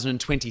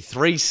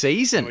 2023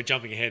 season. We're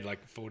jumping ahead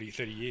like 40,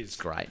 30 years.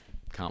 Great.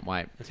 Can't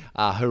wait.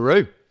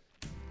 Hooroo.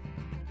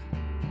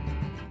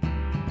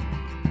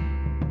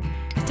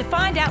 To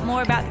find out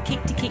more about the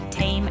Kick to Kick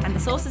team and the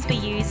sources we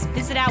use,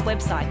 visit our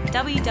website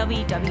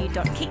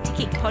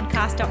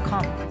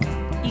www.kicktokickpodcast.com.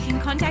 You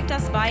can contact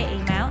us via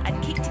email at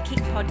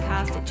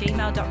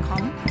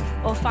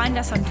kicktokickpodcast@gmail.com or find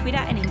us on Twitter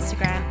and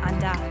Instagram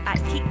under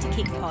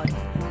 @KickToKickPod.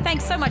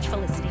 Thanks so much for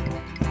listening.